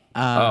 Moving.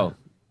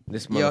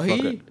 This Yo,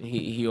 motherfucker.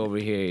 He over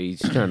here.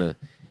 He's trying to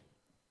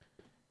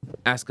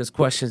ask us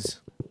questions.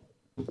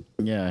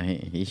 Yeah,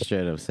 he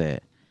straight up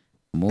said,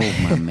 "Move,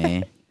 my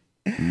man,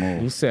 Who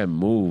move." said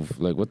move?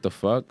 Like what the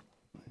fuck?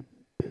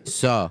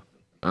 So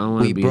I don't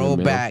want we to be in the brought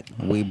middle. back.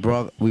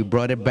 We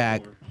brought it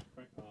back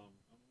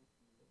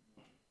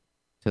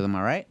to them.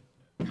 All right.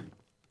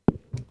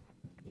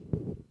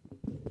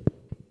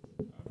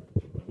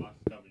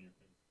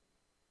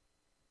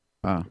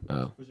 Oh,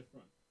 Oh,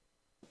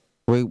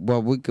 we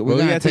Well, we we gotta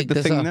gotta take take the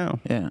this thing off.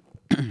 now. Yeah.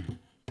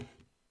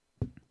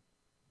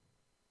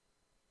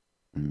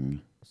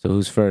 so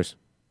who's first?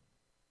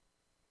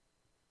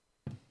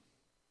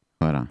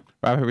 Hold on.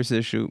 Rock, paper,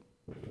 scissors, shoot.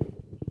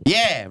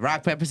 Yeah,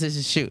 rock, paper,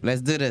 scissors, shoot.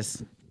 Let's do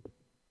this.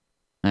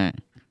 All right.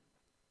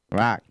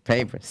 Rock,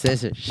 paper,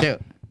 scissors, shoot.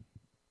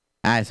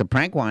 All right, so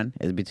prank one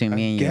is between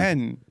me and you.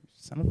 Again.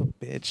 Son of a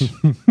bitch.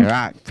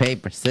 Rock,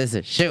 paper,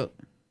 scissors, shoot.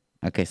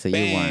 Okay, so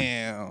you won.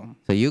 Bam.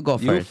 So you go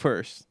You first.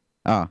 first.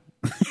 Oh.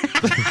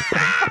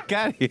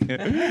 Got it.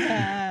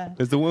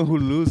 It's the one who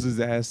loses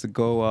that has to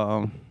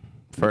go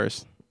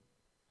first.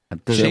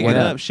 Shake it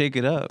up. Shake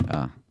it up. Oh.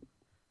 All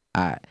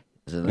right.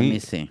 So let me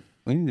see.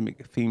 We need to make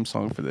a theme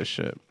song for this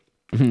shit.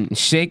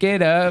 Shake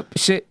it up,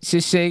 shake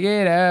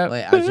it up.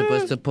 Wait, I'm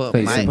supposed to put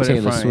Play my some put it in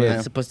Taylor front, Swift. yeah.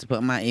 I'm supposed to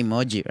put my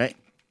emoji, right?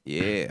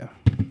 Yeah.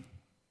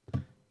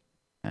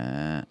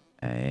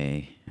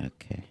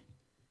 Okay.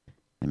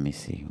 Let me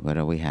see. What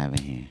are we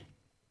having here?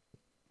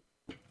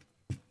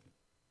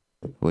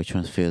 Which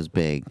one feels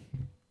big?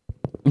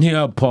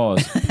 Yeah,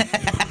 pause.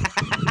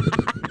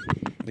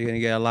 You're gonna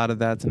get a lot of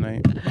that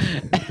tonight.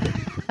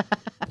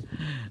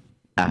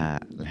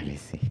 Let me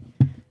see.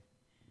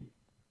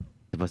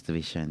 Supposed to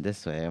be shown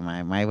this way,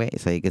 my way,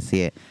 so you can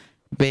see it.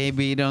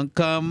 Baby, don't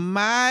come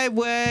my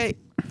way.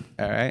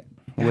 All right.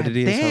 What did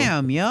he say?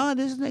 Damn, yo,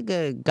 this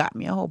nigga got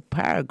me a whole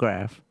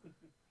paragraph.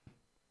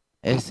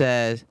 It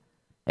says,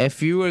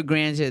 if you were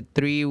granted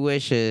 3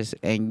 wishes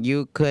and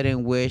you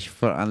couldn't wish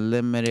for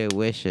unlimited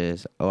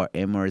wishes or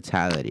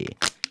immortality,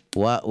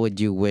 what would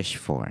you wish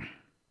for?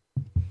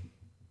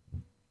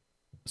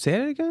 Say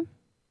it again.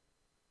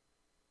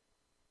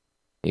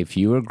 If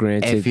you were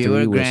granted If you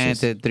three were wishes,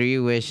 granted 3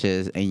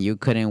 wishes and you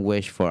couldn't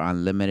wish for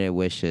unlimited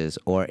wishes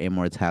or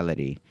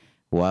immortality,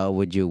 what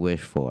would you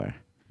wish for?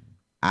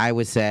 I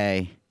would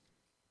say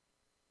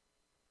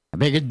a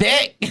bigger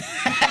dick.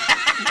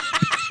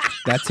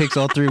 That takes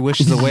all 3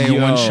 wishes away in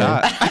one Yo.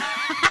 shot.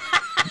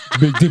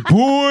 big dick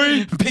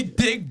boy. Big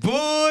dick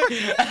boy.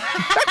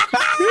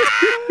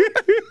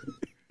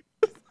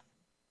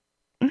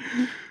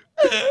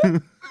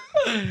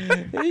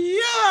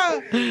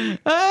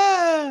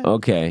 Yeah.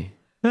 Okay,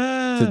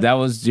 so that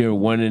was your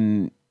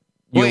one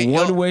Wait,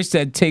 one oh. wish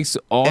that takes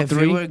all If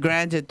 3. you were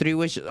granted 3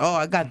 wishes, oh,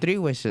 I got 3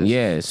 wishes.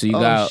 Yeah, so you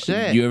Oh,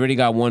 shit. you already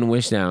got 1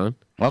 wish down.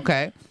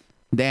 Okay.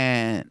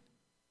 Then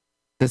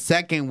the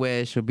second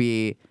wish would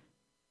be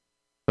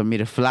for me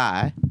to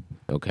fly.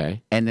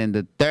 Okay. And then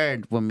the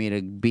third for me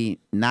to be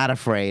not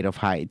afraid of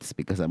heights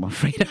because I'm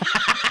afraid of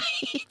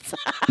heights.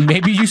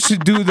 Maybe you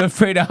should do the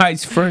Afraid of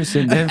Heights first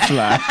and then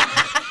fly.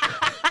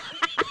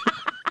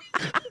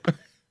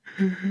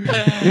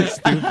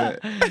 Stupid.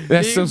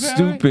 That's so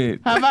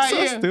stupid. How about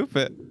So you?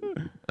 stupid.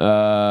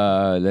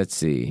 Let's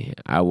see.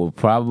 I will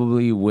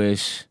probably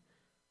wish.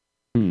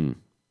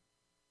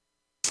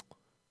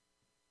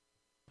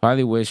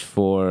 Probably wish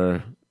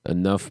for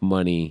enough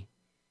money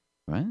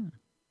Right.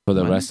 for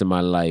the Money? rest of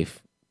my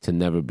life to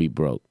never be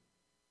broke.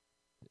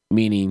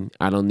 Meaning,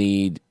 I don't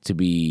need to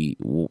be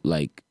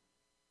like,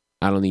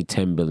 I don't need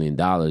 $10 billion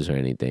or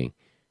anything,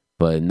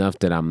 but enough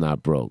that I'm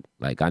not broke.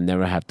 Like, I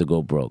never have to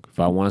go broke. If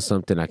I want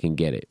something, I can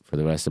get it for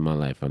the rest of my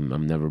life.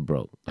 I'm never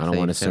broke. I don't So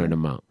want you a certain feel-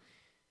 amount.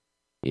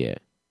 Yeah.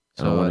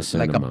 I don't So want a it's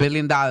certain like $1 amount.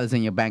 billion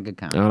in your bank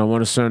account. I don't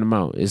want a certain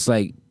amount. It's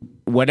like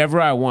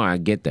whatever I want, I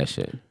get that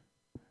shit.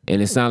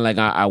 And it's not like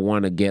I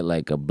want to get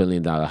like $1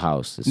 billion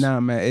house. It's, Nah,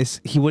 man.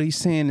 What he's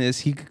saying is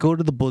he could go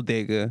to the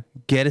bodega,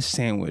 get a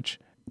sandwich,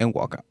 and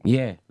walk out.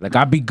 Yeah, like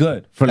I'll be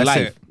good for That's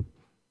life. it.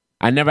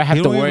 I never have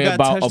You to don't even worry gotta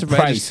about touch a the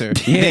price.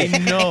 register. Yeah, They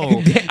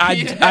know.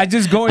 I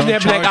just go in there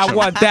and be like, charge I them.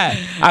 want that.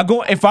 I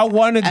go if I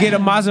want to get a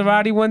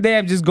Maserati one day,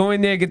 I'm just go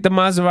in there, get the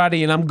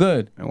Maserati, and I'm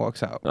good. And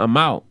walks out. I'm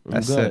out. I'm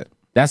That's good. it.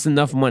 That's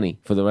enough money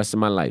for the rest of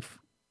my life.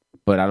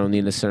 But I don't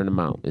need a certain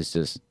amount. It's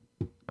just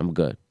I'm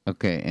good.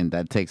 Okay, and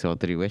that takes all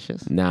 3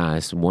 wishes. Nah,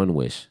 it's one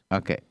wish.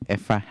 Okay,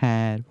 if I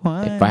had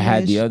one, If I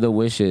had the wish, other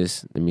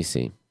wishes, let me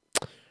see.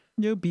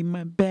 you'll be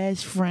my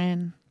best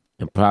friend.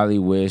 I probably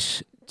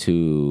wish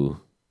to.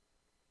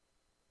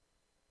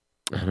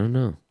 I don't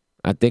know.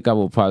 I think I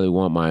will probably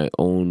want my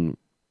own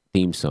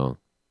theme song.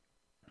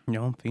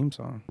 Your own theme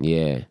song.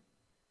 Yeah,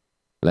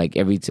 like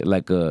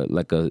like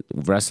a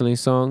wrestling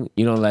song.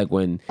 You know, like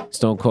when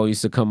Stone Cold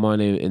used to come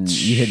on and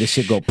you hear the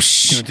shit go.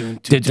 Psh,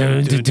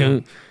 dun, dun,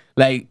 dun.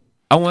 Like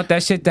I want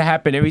that shit to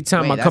happen every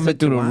time Wait, I that's come what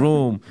into you the want?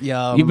 room.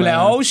 Yo, You be like,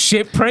 man. oh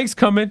shit, prank's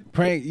coming.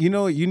 Prank. You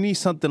know, you need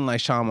something like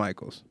Shawn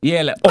Michaels.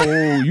 Yeah, like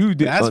oh you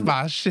did. That's oh,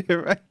 my shit,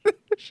 right?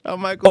 Shawn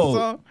Michaels Oh,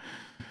 song.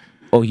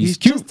 oh, he's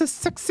cute. just a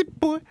sexy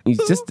boy.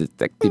 He's just a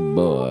sexy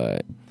boy.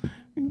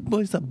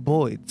 Boy's a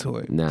boy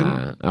toy.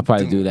 Nah, I'll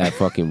probably do that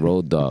fucking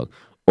Road Dogg.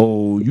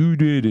 Oh, you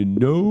didn't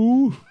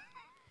know?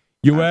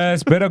 Your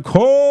ass better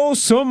call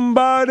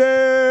somebody.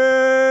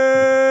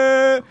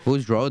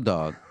 Who's Road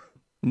Dog?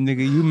 Nigga,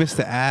 you missed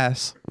the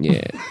ass.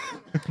 Yeah.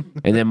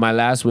 And then my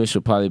last wish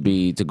would probably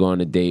be to go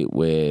on a date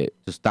with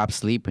To stop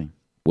sleeping.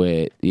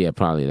 yeah,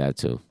 probably that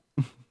too.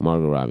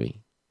 Margot Robbie.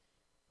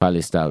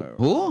 Probably stop.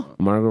 Who?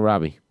 Margot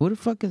Robbie. Who the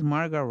fuck is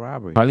Margot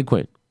Robbie? Harley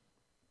Quinn.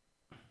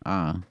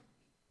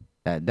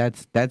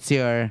 That's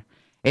your.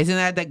 Isn't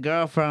that the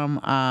girl from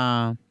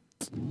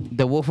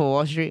The Wolf of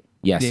Wall Street?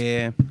 Yes.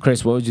 Yeah.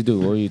 Chris, what would you do?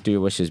 What would your 3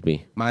 wishes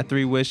be? My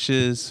 3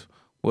 wishes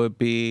would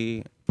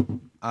be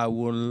I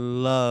would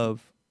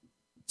love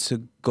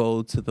to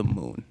go to the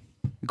moon.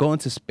 Go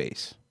into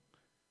space.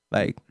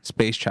 Like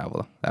space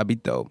travel. That'd be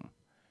dope.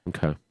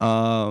 Okay.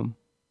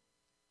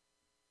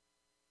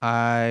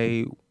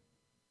 I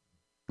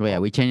Wait,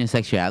 are we changing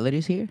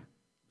sexualities here?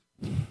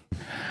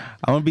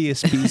 I want to be a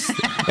speedster.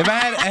 if I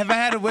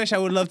had a wish, I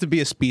would love to be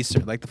a speedster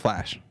like the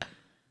Flash.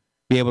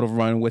 Be able to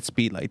run with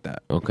speed like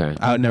that. Okay.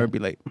 I would never be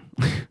late.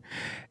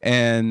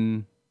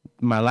 And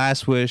my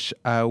last wish,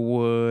 I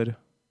would.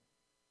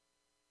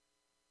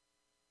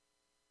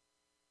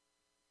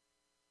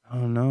 I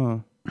don't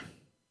know.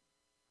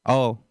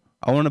 Oh,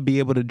 I want to be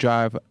able to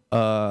drive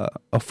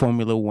a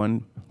Formula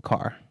One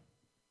car.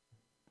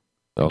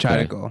 Try Okay.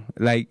 to go.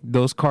 Like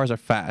those cars are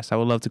fast. I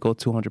would love to go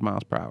 200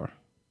 miles per hour.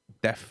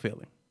 That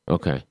feeling.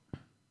 Okay.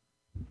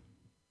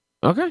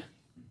 Okay.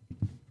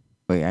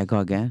 Wait, I go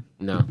again?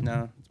 No.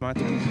 No, it's my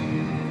turn.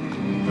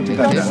 It's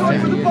that's right.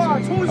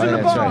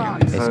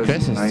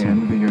 Chris's I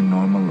turn. envy your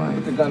normal life.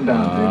 Put the gun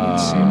down. It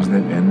seems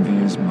that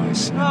envy is my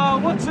sin.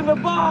 What's in the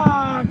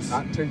box?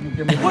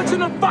 What's in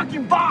the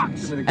fucking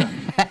box?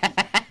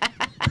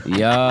 Yo,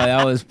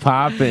 that was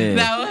popping.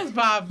 That was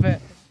popping.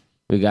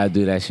 We gotta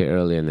do that shit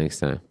earlier next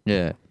time.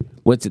 Yeah.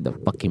 What's in the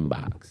fucking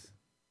box?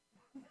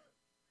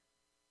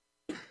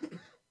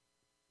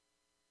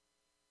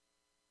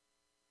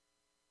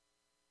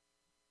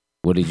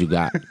 What did you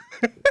got?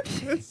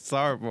 It's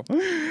horrible.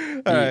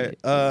 All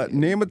right.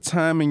 Name a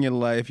time in your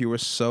life you were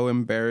so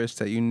embarrassed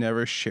that you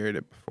never shared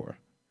it before.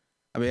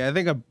 I mean, I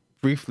think I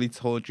briefly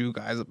told you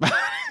guys about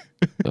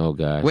it. Oh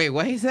god. Wait,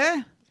 what he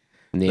said?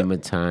 Name a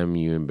time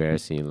you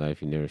embarrassed in your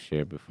life you never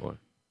shared before.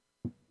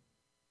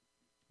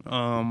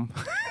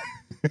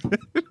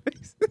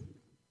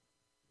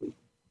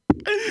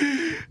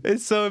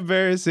 It's so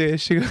embarrassing.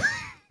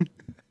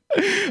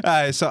 All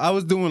right, so I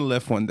was doing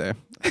Lyft one day.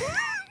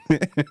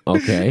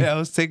 Okay. Yeah, I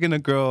was taking a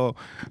girl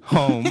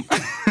home.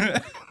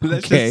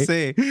 Let's Okay. just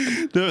say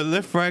the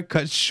Lyft ride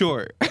cut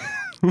short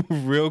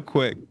real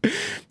quick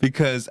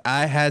because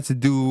I had to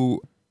do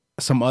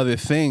some other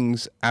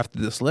things after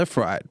this Lyft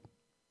ride.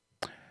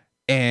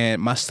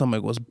 And my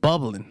stomach was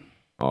bubbling.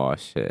 Oh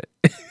shit.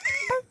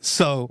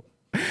 So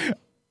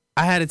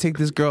I had to take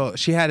this girl.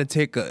 She had to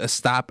take a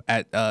stop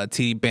at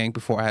TD Bank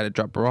before I had to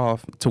drop her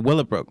off to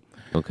Willowbrook.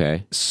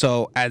 Okay.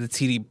 So at the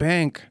TD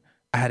Bank,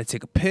 I had to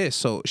take a piss.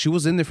 So she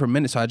was in there for a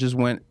minute. So I just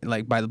went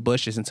like by the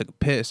bushes and took a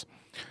piss.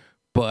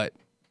 But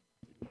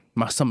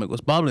my stomach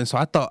was bubbling. So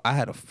I thought I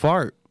had a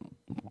fart.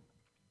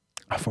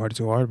 I farted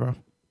too hard, bro.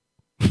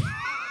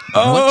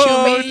 Oh,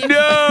 What you mean?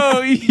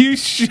 no, you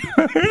sure?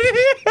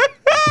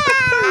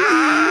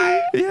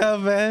 Yeah,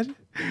 man.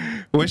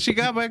 When she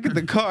got back in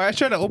the car, I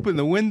tried to open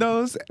the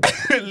windows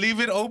and leave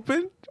it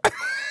open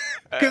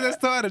because I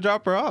still had to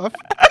drop her off.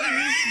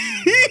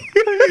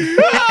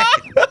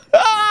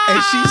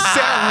 And she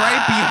sat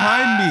right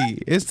behind me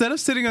instead of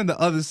sitting on the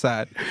other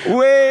side.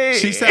 Wait.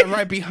 She sat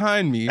right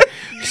behind me.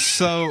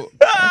 So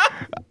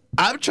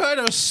I'm trying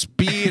to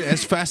speed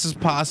as fast as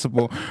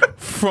possible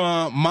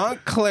from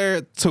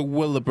Montclair to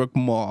Willowbrook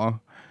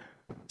Mall.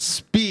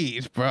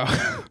 Speed, bro.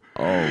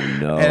 Oh,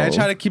 no. And I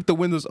try to keep the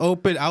windows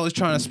open. I was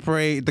trying to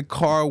spray the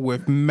car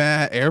with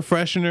mad air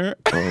freshener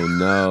Oh,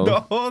 no. the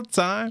whole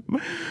time.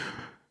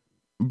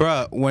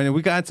 Bruh, when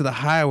we got to the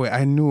highway,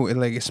 I knew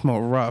it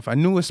smelled rough. I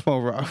knew it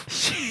smelled rough.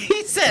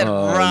 He said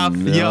Oh, rough.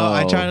 no. Yo,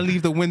 I tried to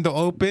leave the window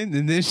open,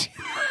 and then she,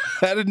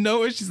 out of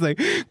nowhere, she's like,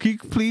 "Can you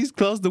please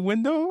close the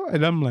window?"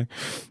 And I'm like,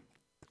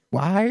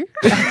 "Why?"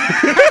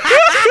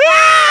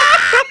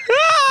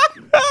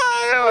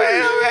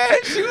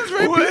 She was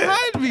right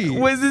behind me.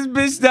 Was this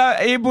bitch not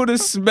able to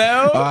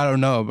smell? I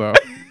don't know, bro.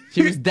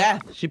 She was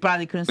deaf. She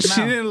probably couldn't She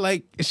smell. didn't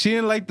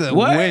like the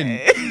What?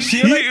 wind.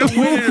 She didn't like the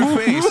wind in her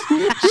face.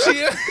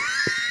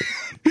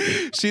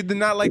 She did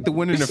not like the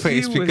wind in her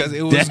face She because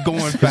it was deaf.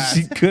 going fast.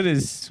 She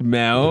couldn't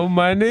smell,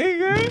 my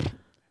nigga.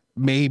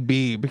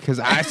 Maybe because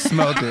I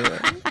smelled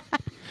it.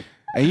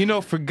 And you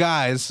know, for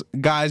guys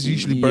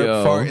usually burp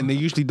Yo. fart and they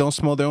usually don't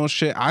smell their own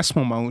shit. I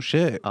smell my own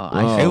shit.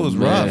 Oh, It was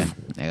man. rough.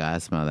 Nigga, I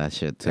smell that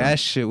shit too. That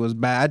shit was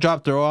bad. I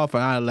dropped her off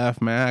and I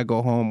left, man. I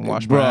go home,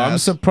 wash Bro, my I'm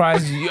ass.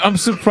 surprised. I'm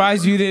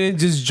surprised you didn't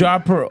just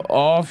drop her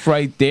off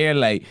right there.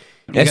 Like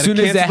as gotta soon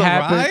as that cancel the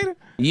happened. ride?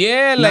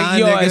 Yeah, like Nah,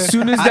 yo, nigga. as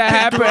soon as I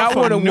that picked her happened, up I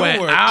from would have went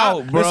Newark.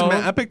 out, bro. Listen,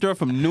 man, I picked her up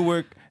from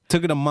Newark,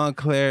 took her to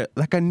Montclair.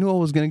 Like I knew I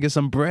was gonna get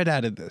some bread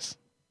out of this.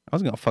 I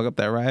was gonna fuck up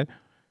that ride.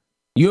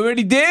 You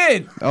already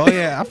did. Oh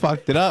yeah, I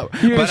fucked it up.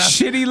 You're a But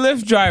shitty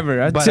Lyft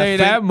driver. I'll but tell I you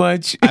fin- that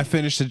much. I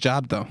finished the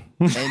job though.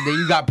 And then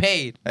you got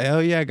paid.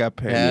 Hell yeah, I got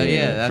paid. Hell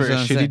yeah, that's for a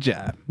what I'm shitty saying.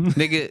 job.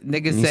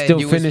 Nigga You said still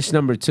you was, finished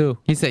number 2.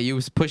 he said you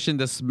was pushing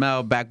the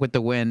smell back with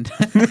the wind.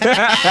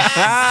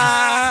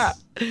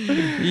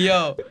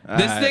 Yo,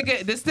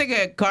 this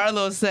nigga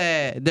Carlos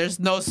said there's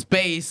no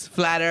space,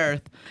 flat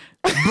earth.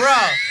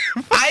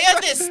 Bro, I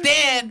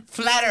understand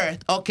flat earth.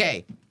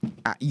 Okay.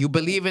 You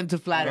believe into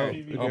flat earth.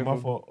 Oh,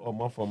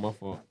 my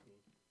fault.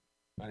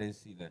 I didn't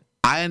see that.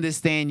 I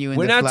understand you in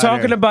We're the not flat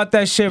talking earth. about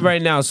that shit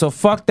right now, so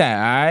fuck that,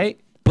 all right?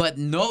 But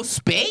no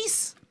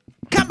space?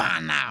 Come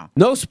on now.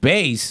 No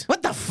space.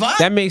 What the fuck?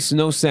 That makes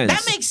no sense.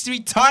 That makes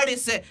retarded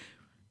sense.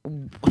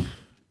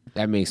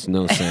 That makes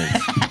no sense.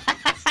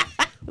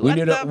 we What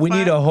need the we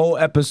need fuck? a whole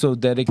episode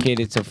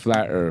dedicated to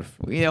flat Earth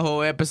We need a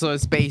whole episode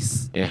of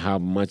space. and how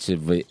much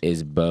of it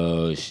is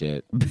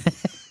bullshit.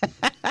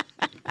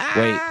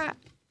 Wait,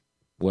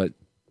 what?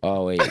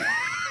 Oh wait,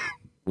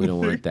 we don't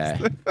want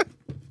that.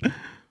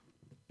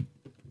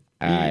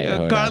 All right,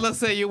 hold on. Carlos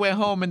said you went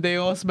home and they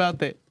all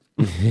smelled it.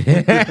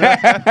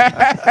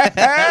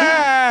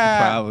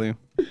 Probably.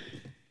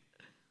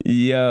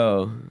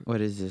 Yo,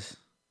 What is this?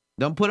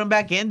 Don't put them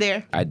back in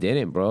there. I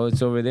didn't, bro.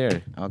 It's over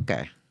there.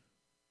 Okay.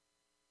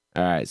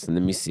 All right, so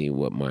let me see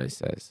what mine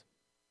says.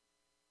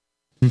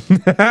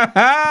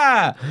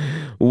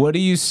 What do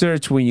you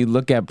search when you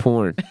look at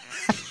porn?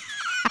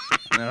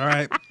 All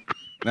right.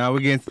 Now we're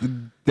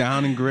getting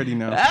down and gritty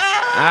now. All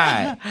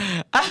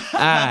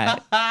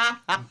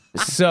right.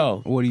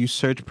 So, What do you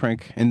search,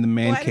 Prank, in the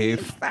man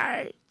cave?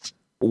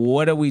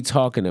 what are we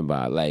talking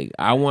about? Like,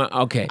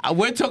 okay.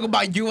 We're talking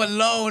about you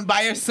alone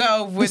by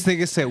yourself This with.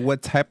 nigga said,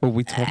 "What type are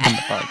we talking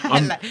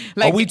about?"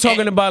 Are we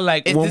talking about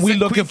like is when this we a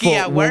looking quickie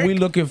for at when we work?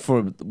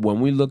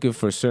 looking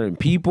for certain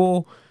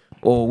people,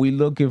 or we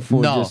looking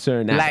for No, just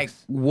certain like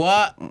acts?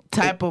 what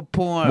type of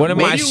porn? What am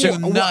made I you sure-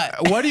 nut?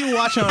 What are you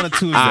watching on a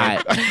Tuesday?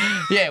 Alright.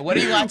 Yeah, what are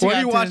you watching? What are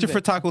on you watching Tuesday?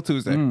 for Taco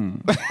Tuesday?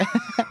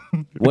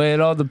 Well,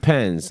 it all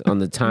depends on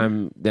the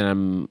time that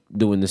I'm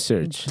doing the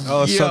search.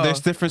 Oh, so Yo.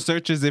 there's different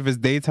searches if it's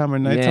daytime or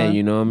Yeah, nighttime.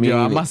 you know what I mean. Yo,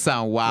 I must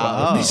sound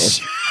wild. Wow.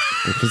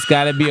 If it's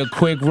got to be a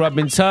quick rub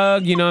and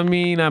tug, you know what I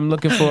mean. I'm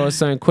looking for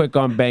something quick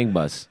on Bang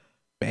Bus.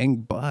 Bang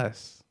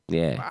bus.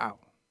 Yeah, Wow.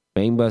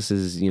 Bang Bus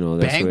is that's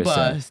Bang where it's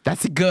at. bus.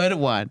 That's a good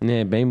one.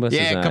 Yeah, Bang Bus is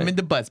Yeah, come alright. in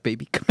the bus,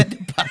 baby. Come in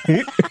the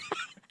bus.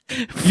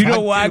 You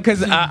know why?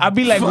 Because I'll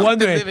be like Fuck the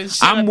wondering. living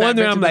shit out I'm that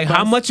wondering. bitch I'm in the like,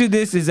 how bus. much of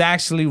this is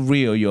actually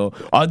real, yo?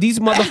 Are these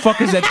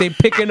motherfuckers that they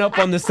picking up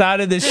on the side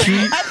of the street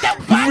At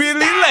the bus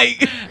really stop.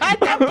 like? At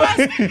the bus,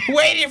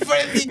 waiting for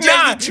the New Jersey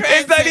Nah, Transit.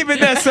 it's not even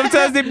that.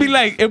 Sometimes they be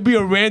like, it'll be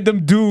a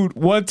random dude.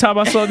 One time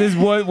I saw this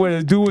one where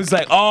the dude was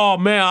like, "Oh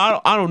man,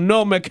 I don't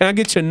know, man. Can I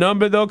get your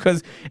number though?"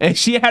 And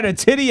she had her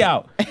titty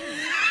out.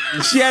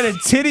 She had her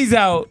titties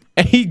out,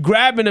 and he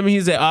grabbing them.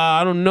 He's like,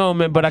 "I don't know,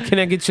 man, but I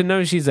cannot get your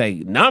number." She's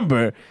like,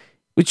 "Number?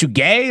 What you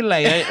gay?"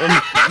 Like,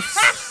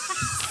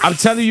 I'm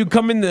telling you,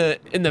 come in the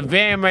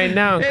van right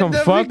now and come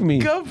fuck me.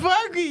 Come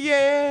fuck me,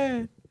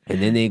 yeah.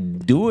 And then they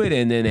do it,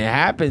 and then it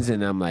happens,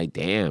 and I'm like,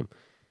 damn.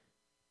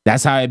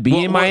 That's how it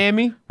be in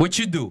Miami? What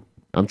you do?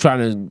 I'm trying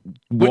to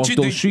walk you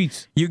those do?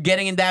 streets. You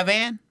getting in that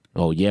van?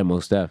 Oh, yeah,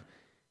 most stuff.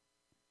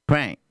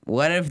 Prank.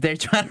 What if they're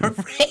trying to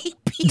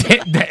rape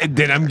you?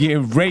 Then I'm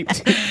getting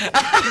raped.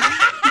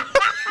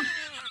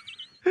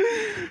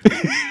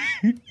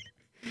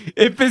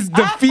 If it's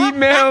the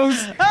females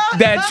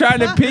that try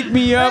to pick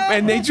me up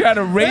and they try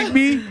to rape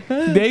me,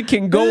 they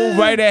can go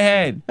right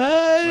ahead.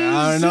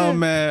 I don't know,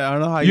 man. I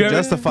don't know how you ever-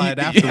 justify it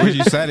afterwards.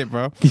 You said it,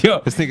 bro. Yo.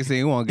 This nigga saying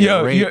he want to get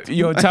raped.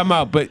 Yo, time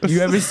out. But you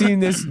ever seen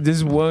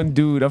this one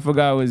dude? I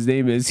forgot what his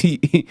name is.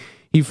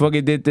 He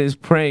fucking did this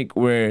prank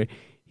where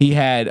he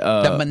had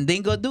The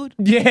Mandingo dude?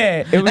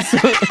 yeah, it was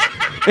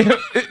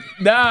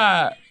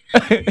nah.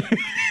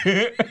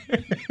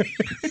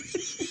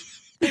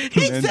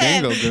 He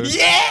Mandingo said, dude.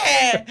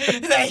 yeah!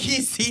 Like,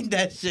 he's seen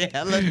that shit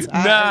hella times.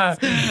 Nah,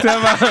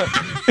 time out.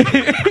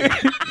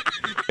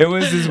 It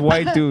was this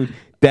white dude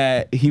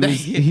that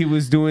he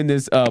was doing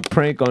this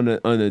prank on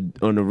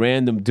a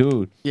random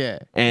dude. Yeah.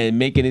 And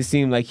making it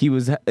seem like it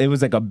was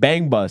like a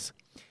bang bus.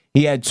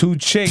 He had two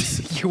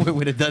chicks. You went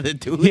with another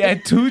dude? He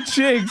had two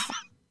chicks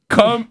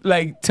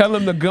tell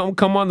him to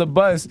come on the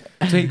bus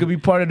so he could be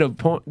part of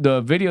the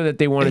video that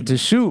they wanted to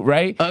shoot,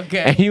 right? Okay.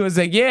 And he was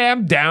like, yeah,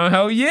 I'm down.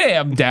 Hell yeah,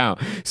 I'm down.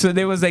 So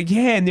they was like,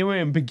 yeah, and they were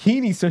in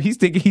bikinis. So he's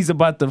thinking he's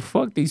about to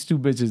fuck these two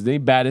bitches. They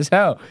bad as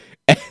hell.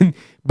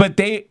 But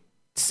they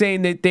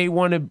saying that they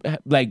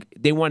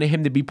wanted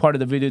him to be part of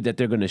the video that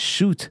they're gonna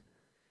shoot.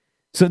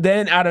 So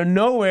then out of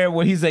nowhere,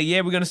 when he's like,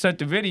 yeah, we're gonna start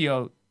the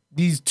video,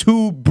 these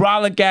two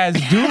brolic ass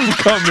dudes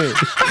come in.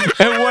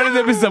 And one of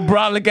them is a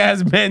brolic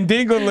ass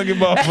Mandingo looking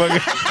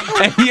motherfucker.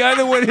 And the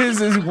other one is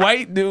this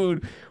white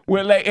dude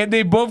and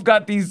they both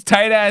got these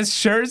tight ass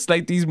shirts,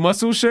 like these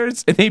muscle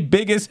shirts, and they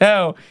big as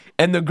hell.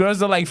 And the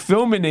girls are like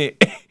filming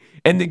it.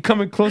 And they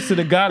coming close to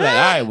the guy, like, all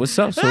right, what's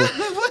up? So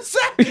What's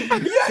up?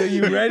 so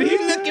you ready?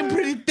 You looking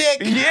pretty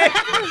thick. Yeah.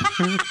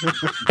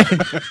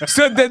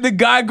 So then the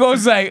guy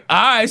goes like, all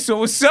right, so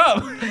what's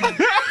up?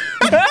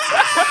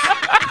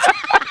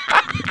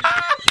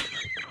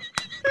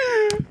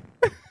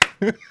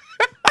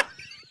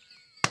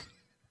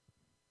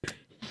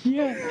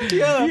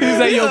 He's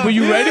like, yo, but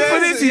you ready for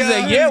this? He's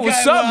like, yeah,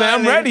 what's up,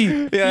 man? I'm ready.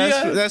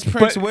 Yeah, that's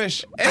Prince's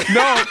wish.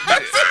 No,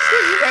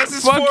 That's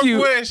his Fuck fourth you.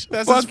 wish.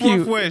 That's Fuck his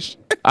fourth you. wish.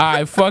 all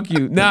right, fuck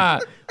you. Nah.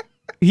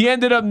 He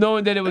ended up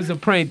knowing that it was a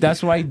prank.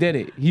 That's why he did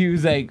it. He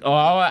was like, oh,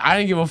 I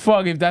didn't give a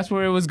fuck if that's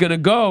where it was going to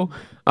go.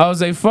 I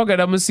was like, fuck it.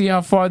 I'm going to see how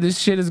far this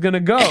shit is going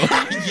to go.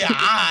 Yeah,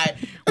 I.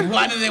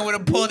 One of them would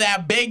have pulled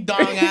that big dong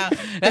out.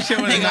 That shit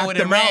would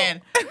have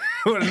ran.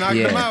 Would have knocked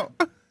Yeah. him out.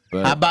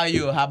 But How about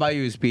you? How about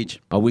you, Speech?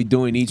 are we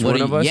doing each What one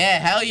do of you- us? Yeah,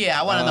 hell yeah.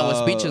 I want to know what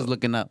Speech is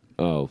looking up.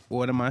 Oh,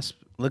 What am I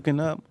looking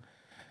up?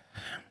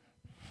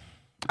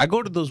 I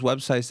go to those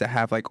websites that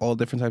have like all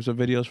different types of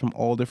videos from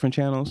all different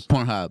channels.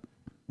 Pornhub.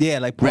 Yeah,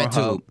 like RedTube.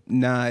 Pornhub.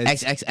 Nah,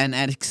 it's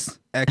XXNX.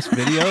 X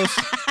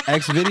videos.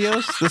 X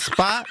videos, the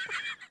spot.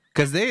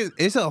 Cause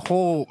it's a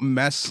whole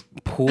mess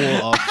pool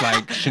of like I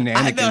know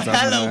shenanigans. on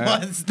hella there.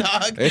 ones,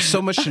 dog. There's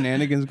so much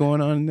shenanigans going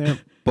on in there.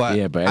 But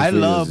Yeah, but I X videos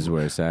love is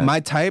where it's at.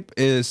 my type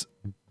is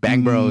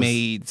Bang Bros.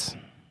 maids.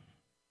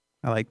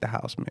 I like the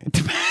housemaid.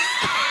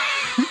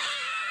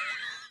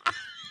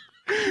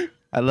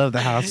 I love the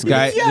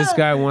housemaid. This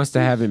guy wants to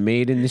have it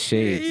made in the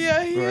shade.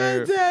 Yeah, he Word.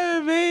 has to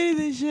have made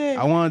this shit.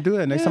 I want to do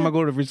that. Next time I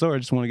go to the resort, I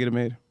just want to get it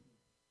made.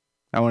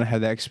 I want to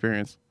have that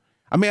experience.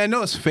 I mean, I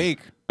know it's fake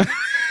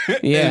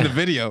Yeah. in the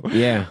video,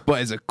 Yeah.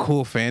 but it's a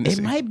cool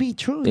fantasy. It might be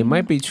true. It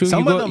might be true.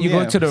 Some you of go, them, you go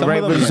yeah. to the Some right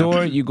of them, yeah.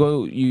 resort. You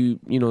go, you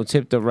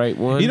tip the right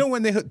one. You know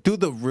when they do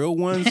the real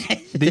ones,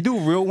 they do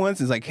real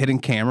ones. It's like hidden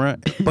camera,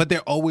 but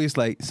they're always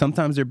like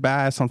sometimes they're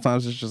bad,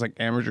 sometimes it's just like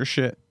amateur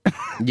shit.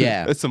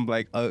 Yeah. It's some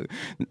like a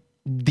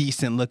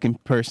decent looking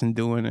person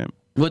doing it.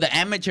 Well, the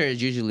amateur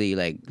is usually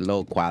like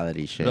low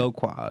quality shit. Low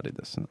quality.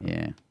 That's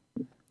Yeah.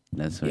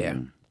 That's what Yeah.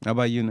 How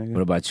about you, nigga?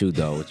 What about you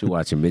though? What you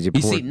watching? Midget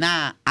You porn? see,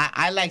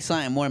 I like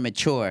something more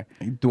mature.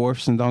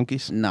 Dwarfs and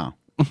donkeys. No.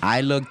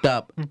 I looked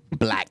up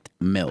black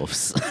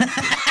MILFs.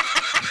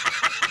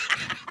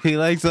 He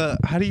likes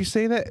how do you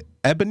say that?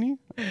 Ebony?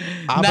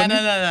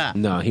 No.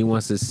 No, he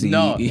wants to see.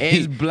 No,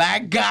 it's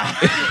black guy.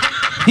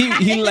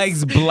 he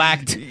likes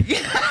blacked.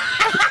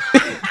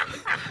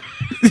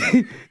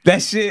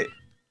 That shit.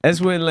 That's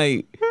when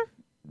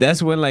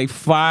like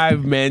 5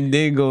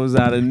 mandingos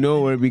out of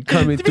nowhere be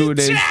coming through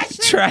this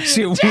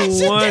trashing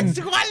one This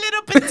one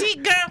little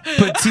petite girl.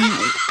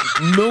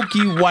 petite,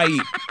 milky white,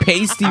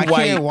 pasty I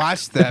white. can't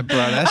watch that, bro.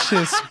 That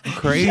shit's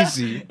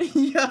crazy.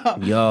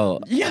 Yo,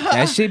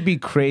 that shit be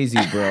crazy,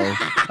 bro.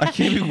 I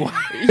can't be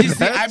watching. You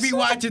see, I be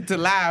watching to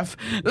laugh.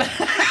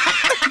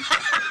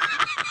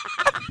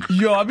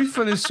 Yo, I be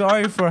feeling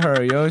sorry for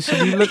her. Yo, she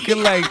be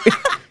looking like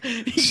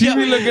she Yo,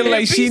 be looking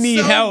like it she be need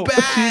so help.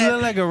 bad. She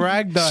look like a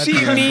rag doll. She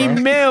to me, need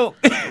bro. milk.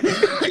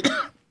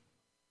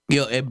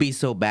 Yo, it be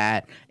so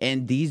bad.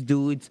 And these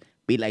dudes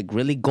be like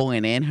really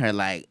going in her,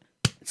 like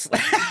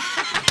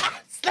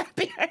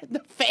slapping her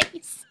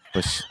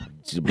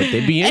but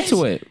they be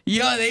into it.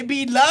 Yo, they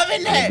be loving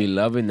They that. be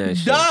loving that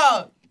shit.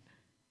 Dog.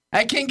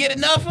 I can't get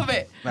enough of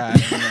it. All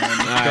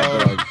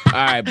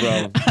right,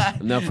 bro.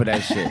 Enough of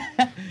that shit.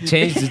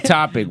 Change the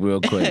topic real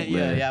quick, Yeah,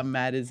 man. yeah, I'm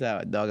mad as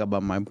hell, dog,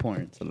 about my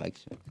porn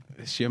selection.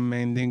 It's your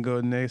main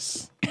dingo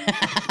next.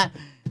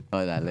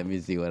 Hold on, let me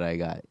see what I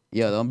got.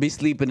 Yo, don't be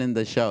sleeping in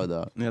the show,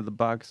 though. Near the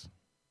box.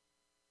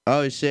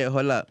 Oh, shit,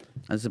 hold up.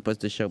 I'm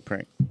supposed to show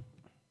prank.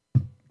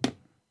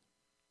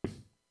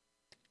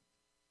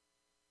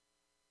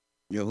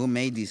 Yo, who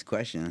made these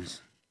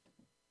questions?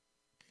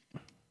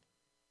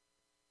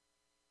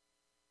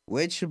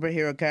 Which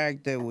superhero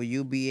character will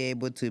you be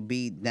able to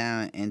beat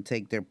down and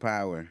take their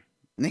power?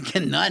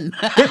 Nigga, none.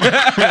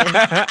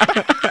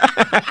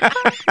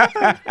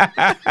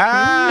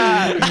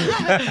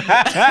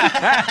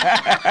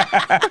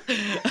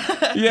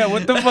 Yeah,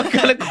 what the fuck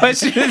kind of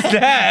question is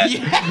that?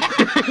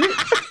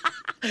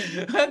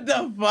 What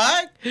the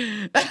fuck?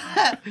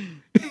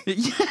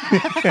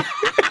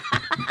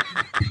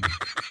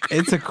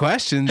 It's a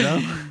question,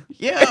 though.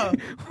 Yo,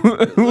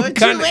 What what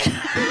kind you of?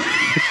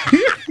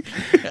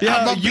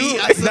 I'm gonna be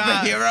a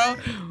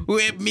superhero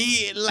with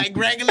me like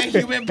regular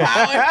human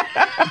power.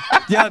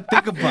 Yeah,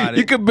 think about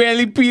You it. could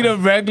barely beat a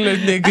regular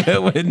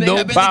nigga with Nigga, no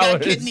I bet they got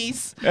powers.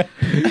 kidneys.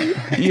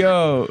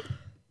 Yo.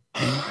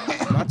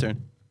 My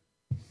turn.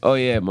 Oh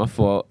yeah, my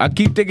fault. I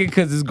keep thinking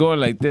because it's going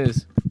like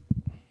this.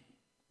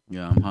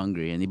 Yo, I'm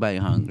hungry. Anybody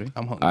hungry?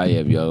 I'm hungry. I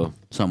am, yo.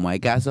 Some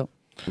White Castle?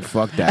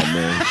 Fuck that,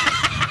 man.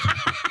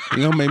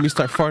 You gonna make me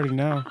start farting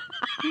now.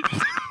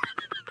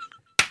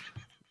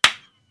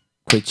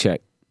 Quick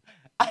check.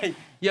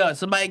 Yo,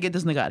 somebody get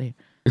this nigga out of here.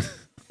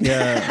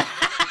 Yeah.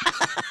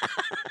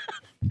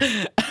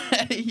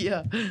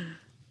 Yeah.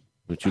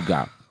 What you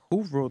got?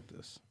 Who wrote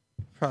this?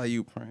 Probably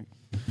you, Prank.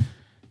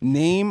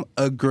 Name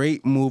a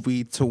great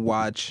movie to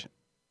watch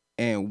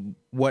and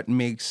what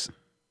makes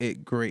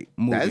it great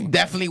movie. That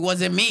definitely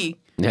wasn't me.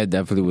 That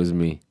definitely was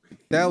me.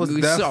 That was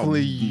You so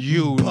definitely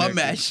you. Bum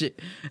ass shit.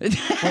 Wait,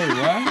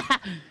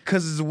 what?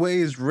 Because the way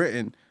it's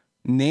written.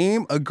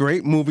 Name a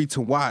great movie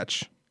to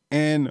watch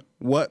and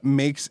what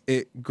makes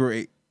it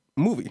great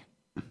movie.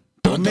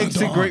 What makes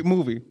it great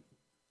movie?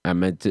 I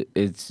meant to.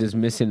 It's just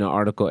missing the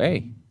article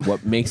A.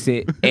 What makes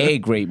it a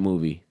great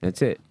movie?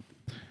 That's it.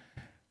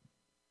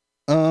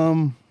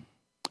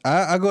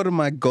 I go to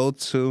my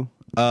go-to.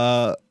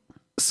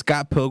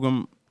 Scott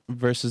Pilgrim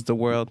versus the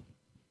World.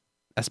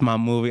 That's my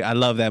movie. I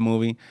love that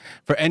movie.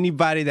 For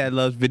anybody that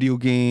loves video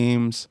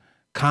games,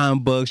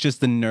 comic books,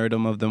 just the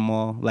nerdum of them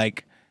all.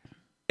 Like,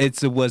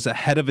 it was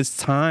ahead of its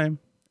time.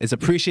 It's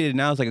appreciated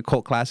now. It's like a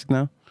cult classic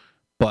now.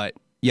 But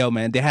yo,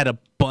 man, they had a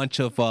bunch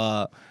of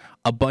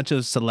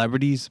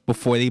celebrities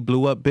before they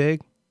blew up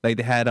big. Like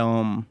they had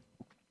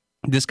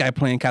this guy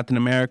playing Captain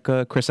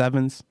America, Chris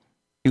Evans.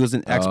 He was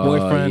an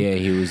ex-boyfriend. Oh, yeah,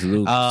 he was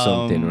Luke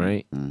something,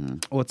 right?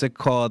 What's it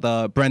called?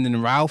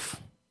 Brendan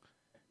Ralph.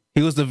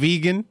 He was the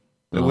vegan.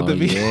 With the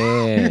vegan.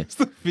 yeah. He was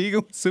the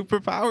vegan with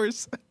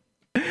superpowers.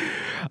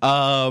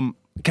 that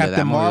Captain movie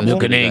was Marvel.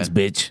 Milk and pretty eggs,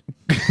 bitch.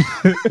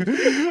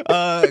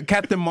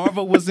 Captain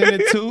Marvel was in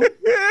it too. Who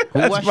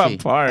That's was my she?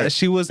 part.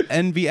 She was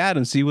Envy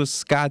Adams. She was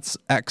Scott's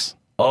ex.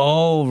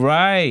 Oh,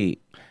 right.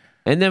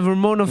 And then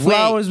Ramona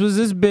Flowers was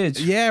this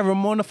bitch. Yeah,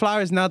 Ramona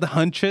Flowers now the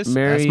Huntress.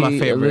 Mary That's my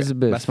favorite.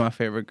 Elizabeth. That's my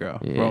favorite girl.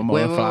 Yeah.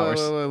 Ramona Flowers.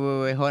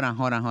 Wait. Hold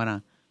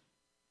on.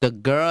 The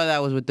girl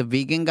that was with the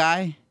vegan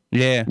guy?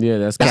 Yeah. Yeah,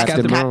 that's That's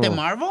Captain Marvel. Captain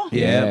Marvel?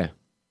 Yeah.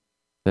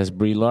 That's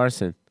Brie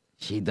Larson.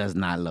 She does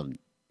not look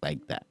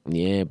like that.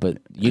 Yeah, but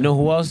you know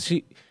who else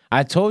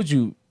I told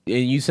you,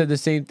 and you said the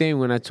same thing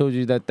when I told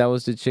you that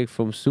was the chick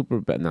from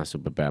Superbad. Not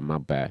Superbad, my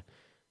bad.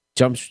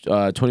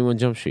 21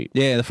 Jump Street.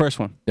 Yeah, the first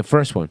one. The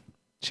first one.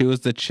 She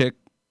was the chick.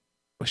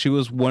 She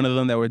was one of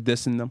them that were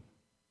dissing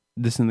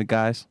the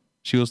guys.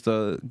 She was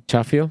the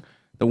Chafio?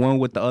 one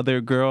with the other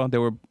girl. They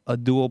were a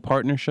dual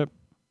partnership.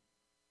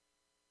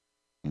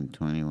 In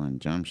 21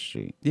 Jump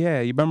Street.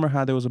 Yeah, you remember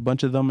how there was a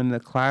bunch of them in the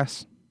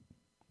class?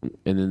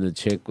 And then the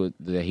chick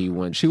that he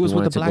went She was he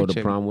with wanted the to black go to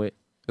chick. prom with.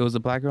 It was the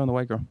black girl and the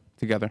white girl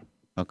together.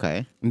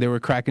 Okay. And they were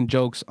cracking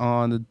jokes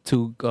on the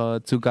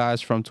two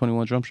guys from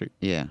 21 Jump Street.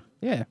 Yeah.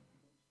 Yeah,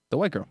 the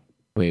white girl.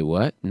 Wait,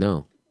 what?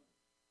 No.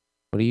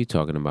 What are you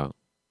talking about?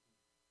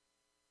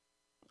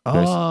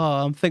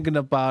 Oh, I'm thinking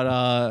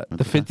about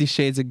the 50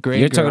 Shades of Grey.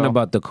 You're talking girl.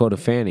 about Dakota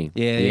Fanning.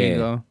 Yeah, there you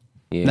go.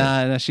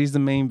 Yeah. Nah, she's the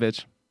main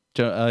bitch.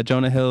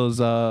 Jonah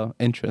Hill's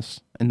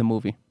interest in the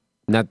movie.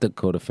 Not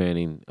Dakota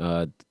Fanning.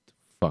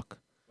 Fuck.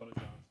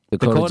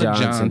 Dakota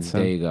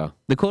Johnson. There you go.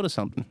 Dakota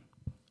something.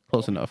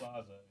 Close enough.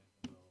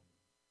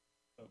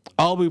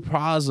 Aubrey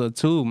Plaza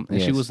too.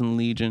 And she Yes. was in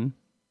Legion.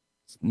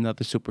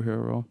 Another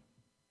superhero role.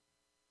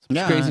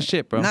 Yeah. Crazy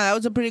shit, bro. Nah, that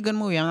was a pretty good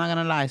movie. I'm not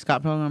gonna lie.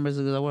 Scott Pilgrim vs.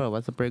 the World.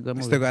 That's a pretty good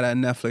movie. Still got that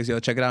on Netflix. Yo,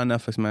 check it out on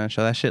Netflix, man.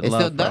 Show that shit It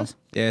love, still bro. does?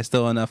 Yeah, it's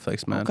still on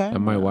Netflix, man. Okay. I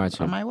might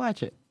watch I it. might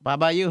watch it. Bye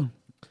bye you.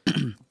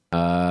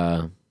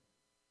 Let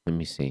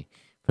me see.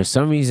 For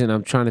some reason,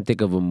 I'm trying to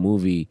think of a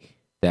movie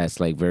that's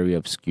like very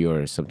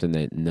obscure, something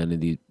that none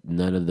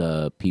of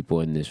the people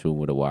in this room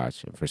would have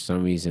watched. And for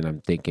some reason, I'm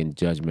thinking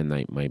Judgment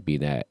Night might be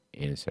that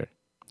answer.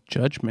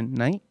 Judgment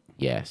Night.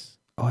 Yes.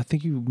 Oh, I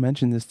think you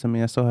mentioned this to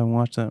me. I still haven't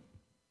watched that.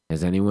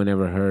 Has anyone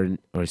ever heard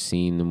or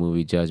seen the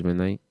movie Judgment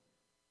Night?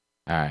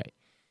 All right.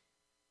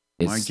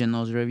 Margin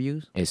those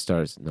reviews. It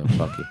starts. No,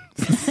 fuck it.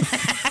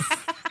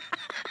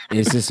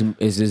 It's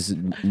this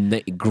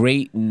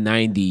great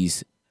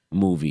 '90s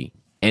movie,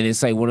 and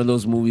it's like one of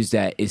those movies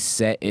that is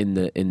set in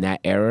that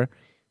era.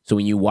 So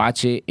when you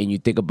watch it and you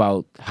think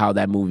about how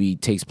that movie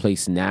takes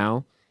place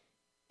now,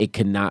 it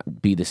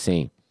cannot be the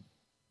same.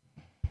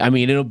 I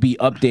mean, it'll be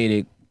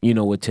updated,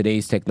 with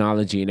today's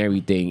technology and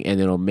everything, and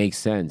it'll make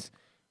sense.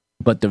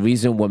 But the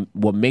reason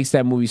what makes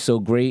that movie so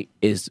great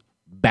is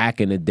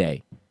back in the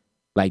day,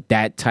 like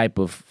that type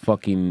of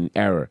fucking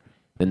era,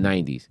 the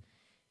 '90s.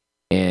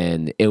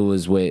 And it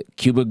was with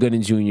Cuba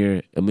Gooding Jr.,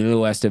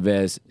 Emilio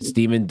Estevez,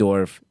 Steven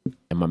Dorff,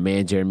 and my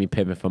man Jeremy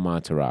Piven from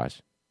Entourage.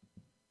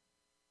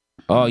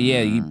 Oh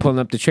yeah, you pulling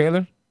up the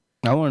trailer?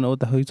 I want to know what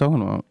the hell you're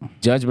talking about.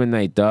 Judgment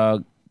Night,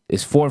 dog.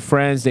 It's 4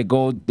 friends. They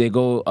rent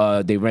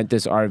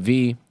this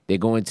RV. They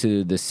go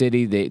into the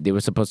city. They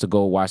were supposed to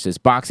go watch this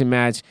boxing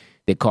match.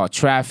 They call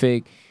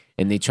traffic,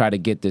 and they try to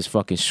get this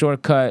fucking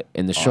shortcut.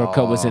 And the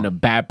shortcut was in a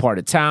bad part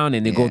of town,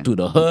 and they go through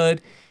the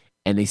hood.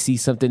 And they see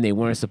something they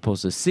weren't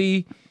supposed to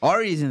see.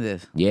 Ari's in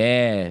this.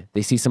 Yeah,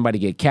 they see somebody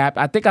get capped.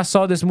 I think I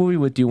saw this movie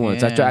with you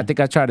once. Yeah. I think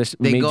I tried to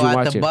They make go you at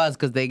watch the it. bus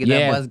because the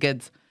bus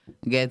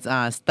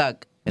gets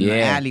stuck in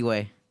the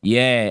alleyway.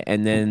 Yeah,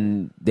 and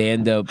then they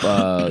end up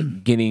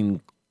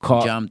getting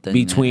caught Jumped in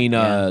between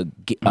there,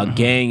 a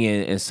gang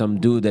and some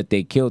dude that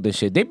they killed and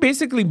shit. They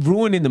basically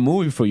ruining the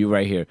movie for you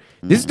right here.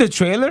 This is the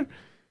trailer.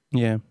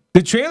 Yeah.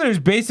 The trailer is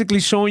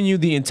basically showing you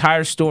the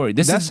entire story.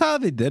 That's how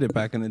they did it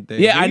back in the day.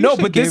 Yeah, They I know,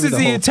 usually but this gave you is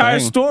the whole entire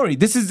thing. story.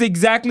 This is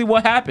exactly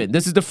what happened.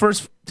 This is the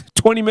first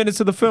 20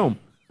 minutes of the film.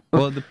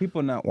 Well, the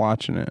people not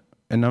watching it,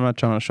 and I'm not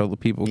trying to show the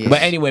people. 'cause-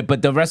 But anyway,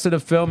 the rest of the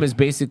film is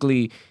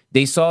basically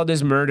they saw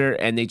this murder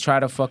and they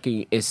try to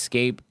fucking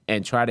escape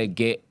and try to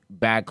get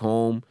back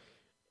home.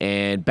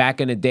 And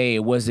back in the day,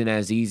 it wasn't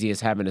as easy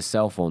as having a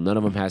cell phone. None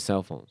of them had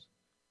cell phones.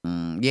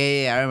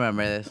 Yeah, I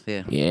remember this.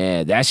 Yeah.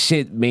 Yeah, that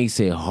shit makes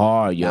it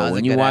hard, That yo. was a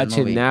When you good-ass watch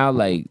it movie. now,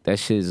 like that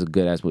shit is a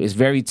good ass movie. It's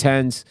very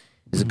tense.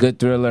 It's a good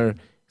thriller.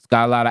 It's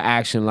got a lot of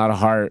action, a lot of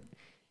heart,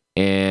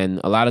 and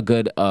a lot of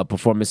good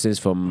performances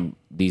from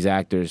these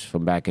actors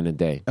from back in the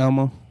day.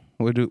 Elmo,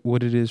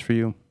 what it is for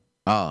you?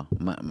 Oh,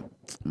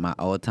 my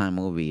all-time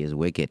movie is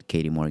Wicked.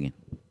 Katie Morgan.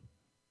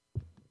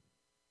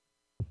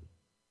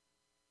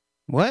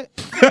 What?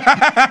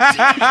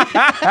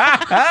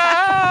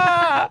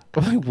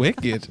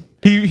 Wicked.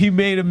 He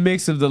made a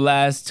mix of the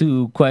last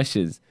 2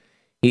 questions.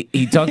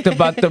 He talked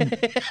about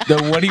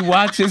the what he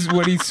watches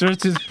when he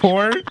searches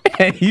porn,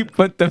 and he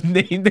put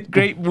name the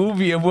great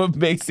movie and what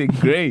makes it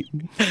great.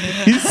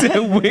 He said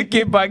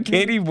Wicked by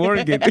Katie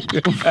Morgan.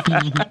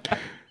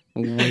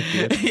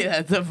 Wicked.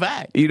 Yeah, that's a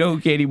fact. You know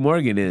who Katie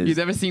Morgan is? You've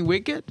ever seen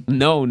Wicked?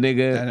 No,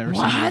 nigga. I never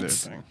What?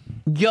 seen either.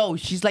 Yo,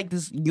 she's like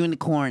this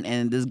unicorn,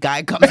 and this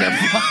guy comes and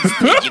fucks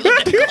the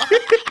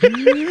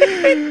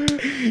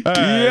unicorn.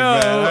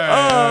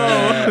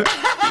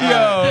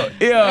 Yo.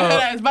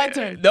 It's my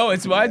turn. No,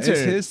 it's my turn.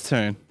 It's his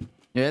turn.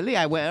 Really?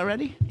 I went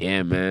already?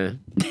 Yeah, man.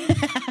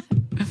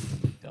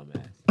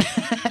 Dumbass.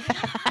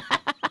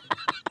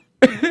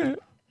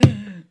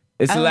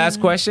 It's the last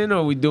question, or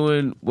are we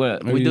doing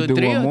what? Are We you doing do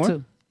 3 one or more?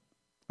 2?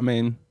 I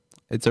mean,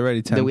 it's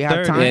already 10:30. Do we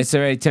have time? Yeah, it's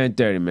already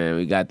 10:30, man.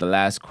 We got the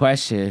last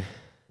question.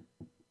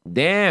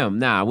 Damn,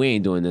 nah, we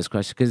ain't doing this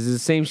question because it's the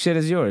same shit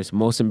as yours.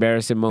 Most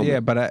embarrassing moment. Yeah,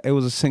 but it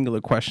was a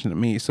singular question to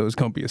me, so it's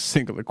gonna be a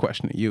singular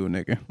question to you,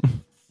 nigga.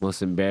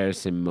 Most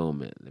embarrassing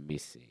moment. Let me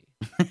see.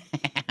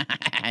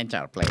 I ain't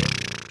trying to play it.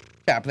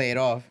 Try to play it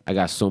off. I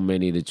got so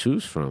many to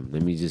choose from.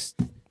 Let me just.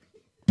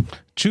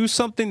 Choose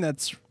something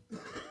that's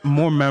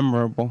more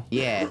memorable.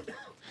 Yeah.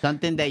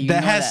 Something that you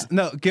That know has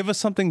no. Give us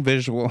something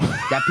visual.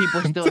 that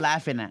people still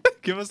laughing at.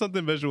 Give us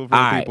something visual for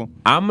All the right, people.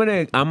 I'm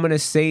gonna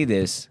say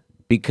this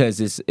because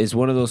it's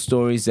one of those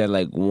stories that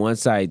like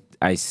once I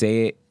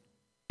say it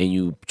and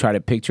you try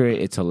to picture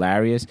it, it's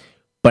hilarious.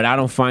 But I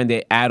don't find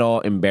it at all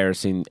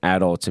embarrassing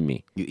at all to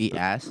me. You eat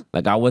ass?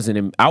 Like I was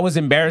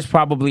embarrassed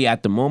probably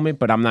at the moment,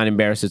 but I'm not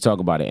embarrassed to talk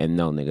about it. And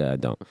no, nigga, I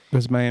don't.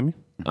 It's Miami.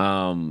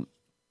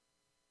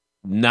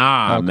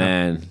 Nah, Okay.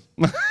 man.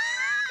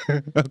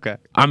 Okay.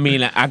 I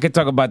mean, I could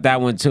talk about that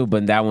one too,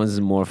 but that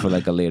one's more for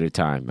like a later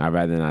time. I'd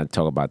rather not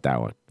talk about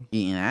that one.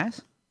 Eating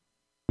ass?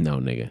 No,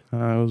 nigga.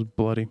 It was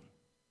bloody.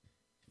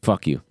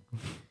 Fuck you.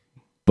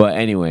 But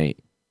anyway,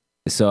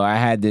 so I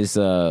had this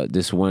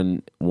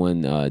one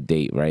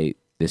date, right?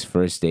 This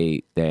first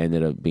date that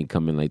ended up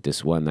becoming like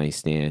this one night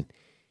stand,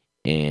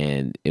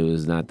 and it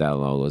was not that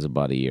long. It was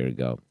about a year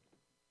ago.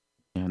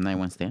 You have night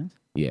one stands?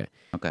 Yeah.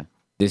 Okay.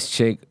 This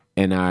chick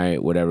and I,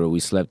 whatever, we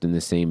slept in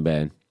the same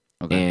bed,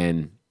 Okay.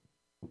 and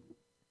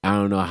I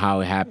don't know how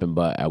it happened,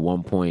 but at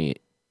one point,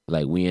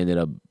 like we ended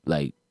up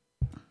like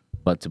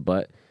butt to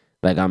butt.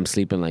 Like I'm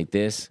sleeping like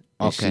this,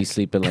 and Okay. she's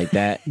sleeping like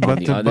that. Butt on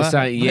the to other butt?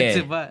 side,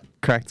 yeah. But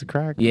Crack to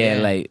crack. Yeah,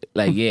 Yeah.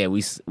 like yeah,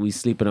 we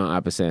sleeping on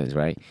opposite ends,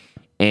 right?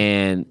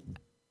 And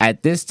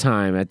at this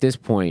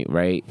point,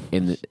 right,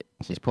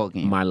 She's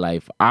poking you. my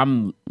life.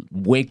 I'm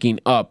waking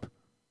up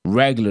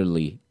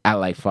regularly at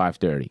like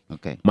 5:30.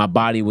 Okay. My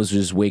body was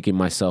just waking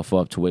myself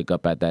up to wake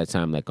up at that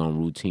time, like on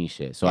routine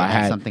shit. So Yeah, I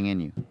had something in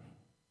you.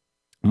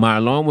 my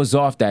alarm was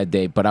off that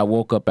day, but I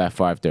woke up at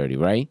 5:30,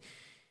 right?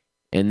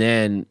 And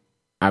then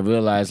I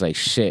realized, like,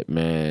 shit,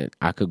 man,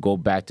 I could go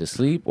back to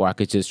sleep or I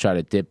could just try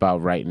to dip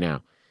out right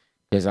now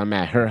because I'm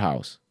at her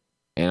house.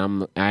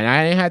 And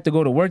I didn't have to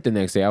go to work the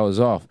next day. I was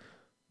off.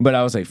 But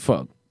I was like,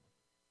 fuck,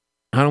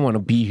 I don't want to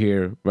be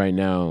here right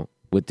now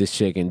with this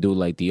chick and do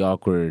like the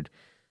awkward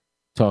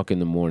talk in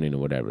the morning or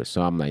whatever.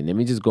 So I'm like, let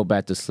me just go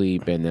back to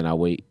sleep and then I'll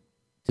wait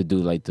to do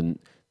like the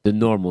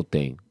normal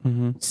thing.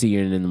 See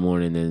her in the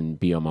morning and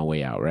be on my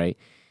way out, right?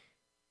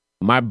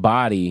 My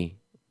body,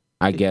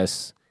 I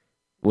guess,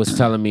 was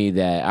telling me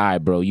that, all right,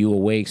 bro, you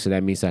awake, so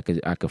that means I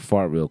could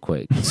fart real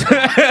quick. so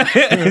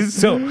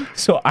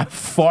I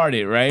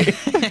farted, right?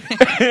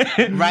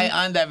 Right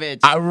on that bitch.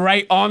 I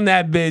right on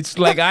that bitch.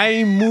 Like I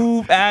ain't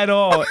move at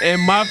all.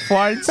 And my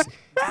farts,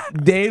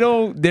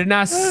 they're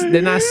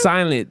not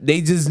silent.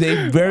 They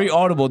very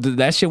audible.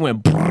 That shit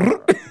went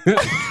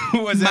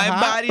Was it My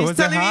hot? body's Was it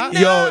telling me hot? no.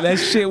 Yo, that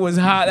shit was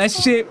hot. That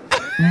shit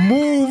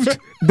moved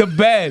the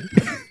bed.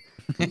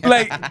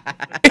 Like,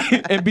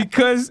 and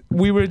because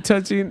we were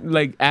touching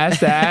like ass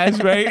to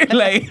ass, right?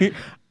 Like,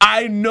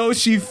 I know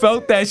she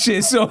felt that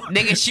shit. So,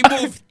 Nigga, she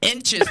moved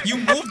inches. You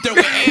moved her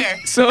with air.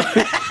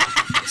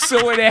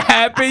 so when it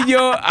happened,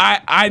 yo,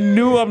 I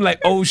knew. I'm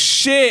like, oh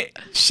shit,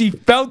 she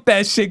felt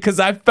that shit because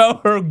I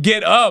felt her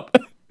get up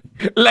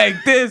like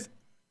this,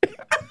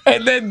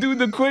 and then do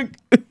the quick,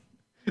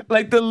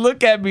 like the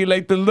look at me,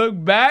 like the look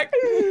back.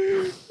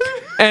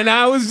 And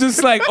I was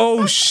just like,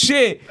 oh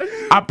shit.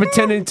 I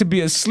pretended to be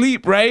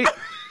asleep, right?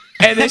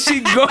 And then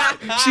she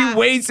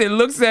waits and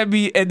looks at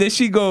me, and then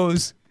she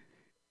goes,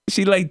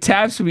 she like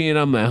taps me, and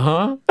I'm like,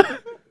 huh?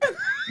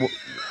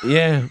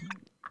 Yeah.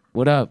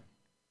 What up?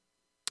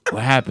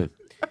 What happened?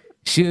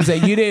 She was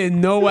like, you didn't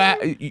know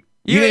what you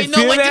didn't know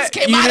feel what that? just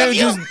came out of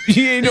you? You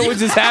didn't know what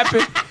just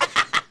happened?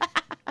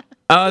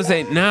 I was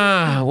like,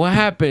 nah, what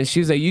happened? She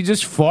was like, you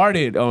just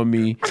farted on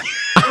me.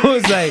 I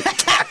was like,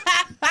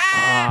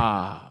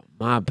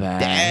 my bad.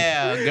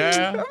 Damn,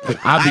 girl.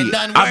 I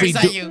done worse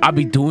on you. I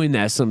be doing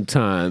that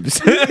sometimes.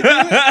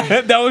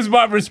 That was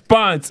my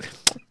response.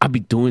 I be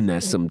doing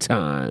that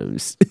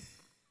sometimes.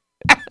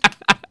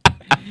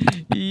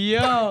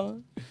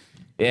 Yo.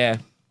 Yeah.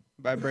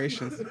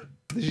 Vibrations.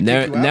 Did you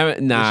Never, kick you out?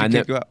 never, nah, Did she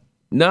kick never, you out?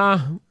 nah.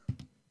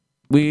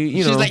 We,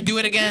 you She's know, like, do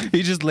it again.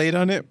 You just laid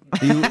on it.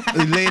 You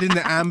laid in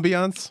the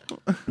ambience.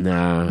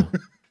 nah.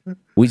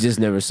 We just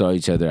never saw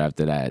each other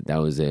after that. That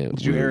was it.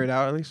 Did you air it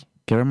out at least?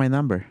 Give her my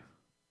number.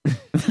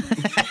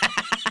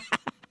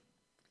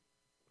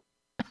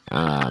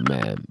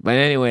 Man. But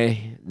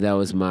anyway, that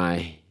was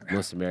my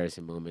most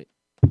embarrassing moment.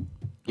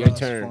 Your That was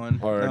turn. fun.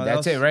 Or No, that that's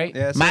was- it, right?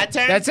 Yeah, that's My it.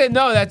 turn. That's it.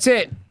 No, that's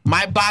it.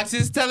 My box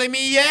is telling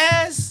me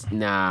yes.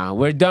 Nah,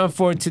 we're done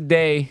for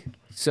today.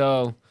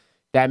 So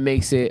that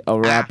makes it a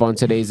wrap on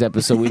today's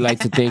episode. We'd like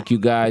to thank you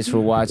guys for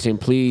watching.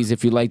 Please,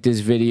 if you like this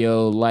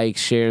video, like,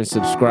 share, and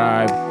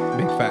subscribe.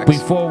 Big facts.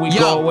 Before we Yo.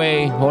 go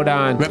away, hold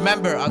on.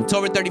 Remember,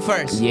 October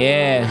 31st.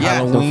 Yeah, Yeah.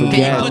 don't Halloween. Can you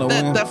forget. put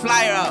Halloween. the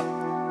flyer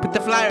up? Put the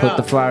flyer Put up.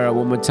 the flyer up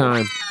one more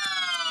time.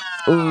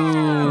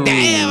 Ooh.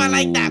 Damn, I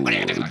like that.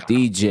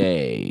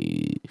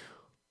 DJ.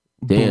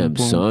 Damn,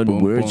 boom, son, boom,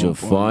 where'd boom, you boom.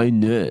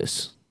 find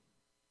this?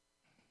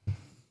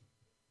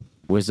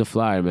 Where's the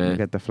flyer, man?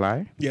 the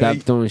flyer? Stop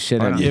throwing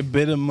shit at Your me.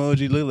 bit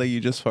emoji look like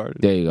you just farted.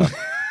 There you go.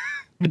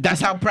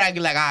 That's how Prank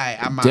is like, all right,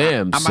 I'm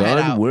Damn, I'm head son,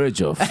 out. where'd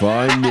you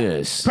find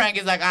this? Prank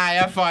is like, all right,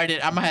 I farted.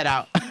 I'm going to head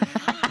out.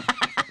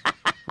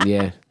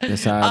 Yeah,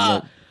 that's how I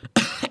look.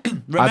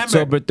 Remember,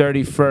 October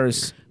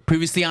 31st,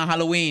 previously on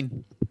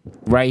Halloween.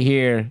 right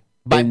here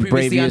By in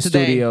Previously on Bravia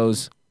Today.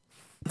 Studios.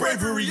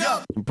 Bravery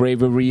up.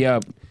 Bravery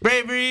up.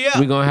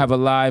 We're going to have a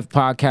live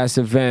podcast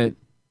event.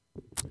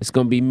 It's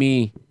going to be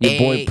me, your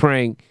boy Hey.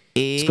 Prank.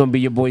 It's going to be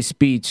your boy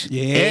Speech.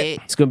 Yeah.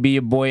 It's going to be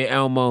your boy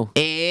Elmo.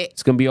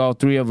 It's going to be all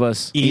three of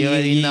us. You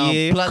already know.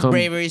 Yeah. Plus Come-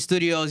 Bravery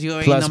Studios. You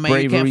already Plus know, man.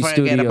 You Bravery can't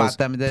forget Studios. about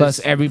them. Plus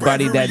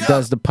everybody that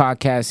does the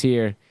podcast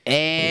here.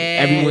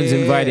 Everyone's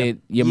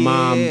invited. Your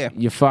mom, Yeah.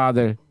 your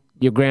father,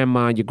 your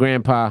grandma, your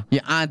grandpa.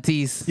 Your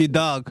aunties. Your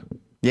dog.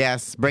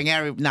 Yes. Bring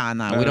every... Nah.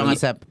 We don't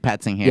accept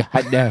pets in here. Yeah,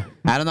 I know.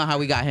 I don't know how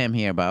we got him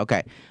here, but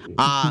okay.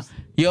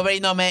 You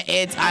already know, man.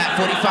 It's at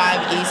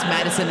 45 East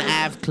Madison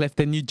Ave,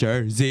 Clifton, New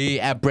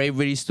Jersey, at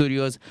Bravery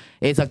Studios.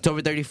 It's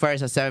October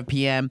 31st at 7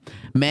 p.m.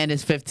 Men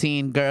is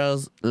 15.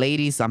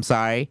 Ladies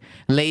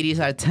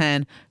are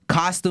 10.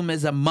 Costume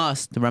is a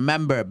must.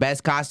 Remember,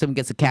 best costume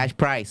gets a cash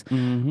prize.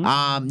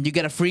 You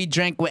get a free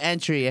drink with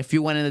entry. If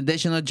you want an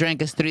additional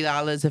drink, it's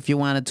 $3. If you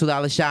want a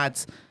 $2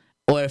 shots,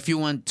 or if you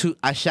want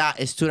a shot,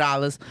 it's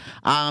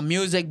 $2.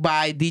 Music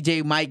by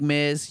DJ Mike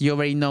Miz. You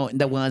already know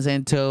the ones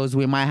and twos.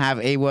 We might have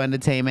Able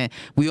Entertainment.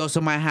 We also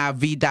might have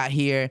V Dot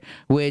here,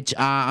 which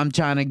I'm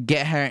trying to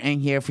get her in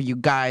here for you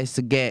guys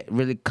to get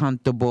really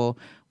comfortable.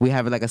 We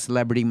have like a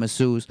celebrity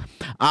masseuse.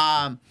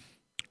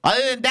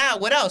 Other than that,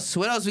 what else?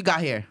 What else we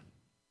got here?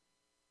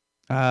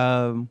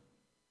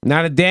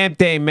 Not a damn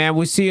thing, man.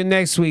 We'll see you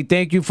next week.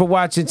 Thank you for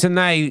watching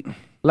tonight.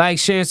 Like,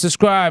 share, and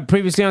subscribe.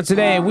 Previously on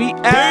Today, we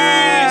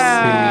out.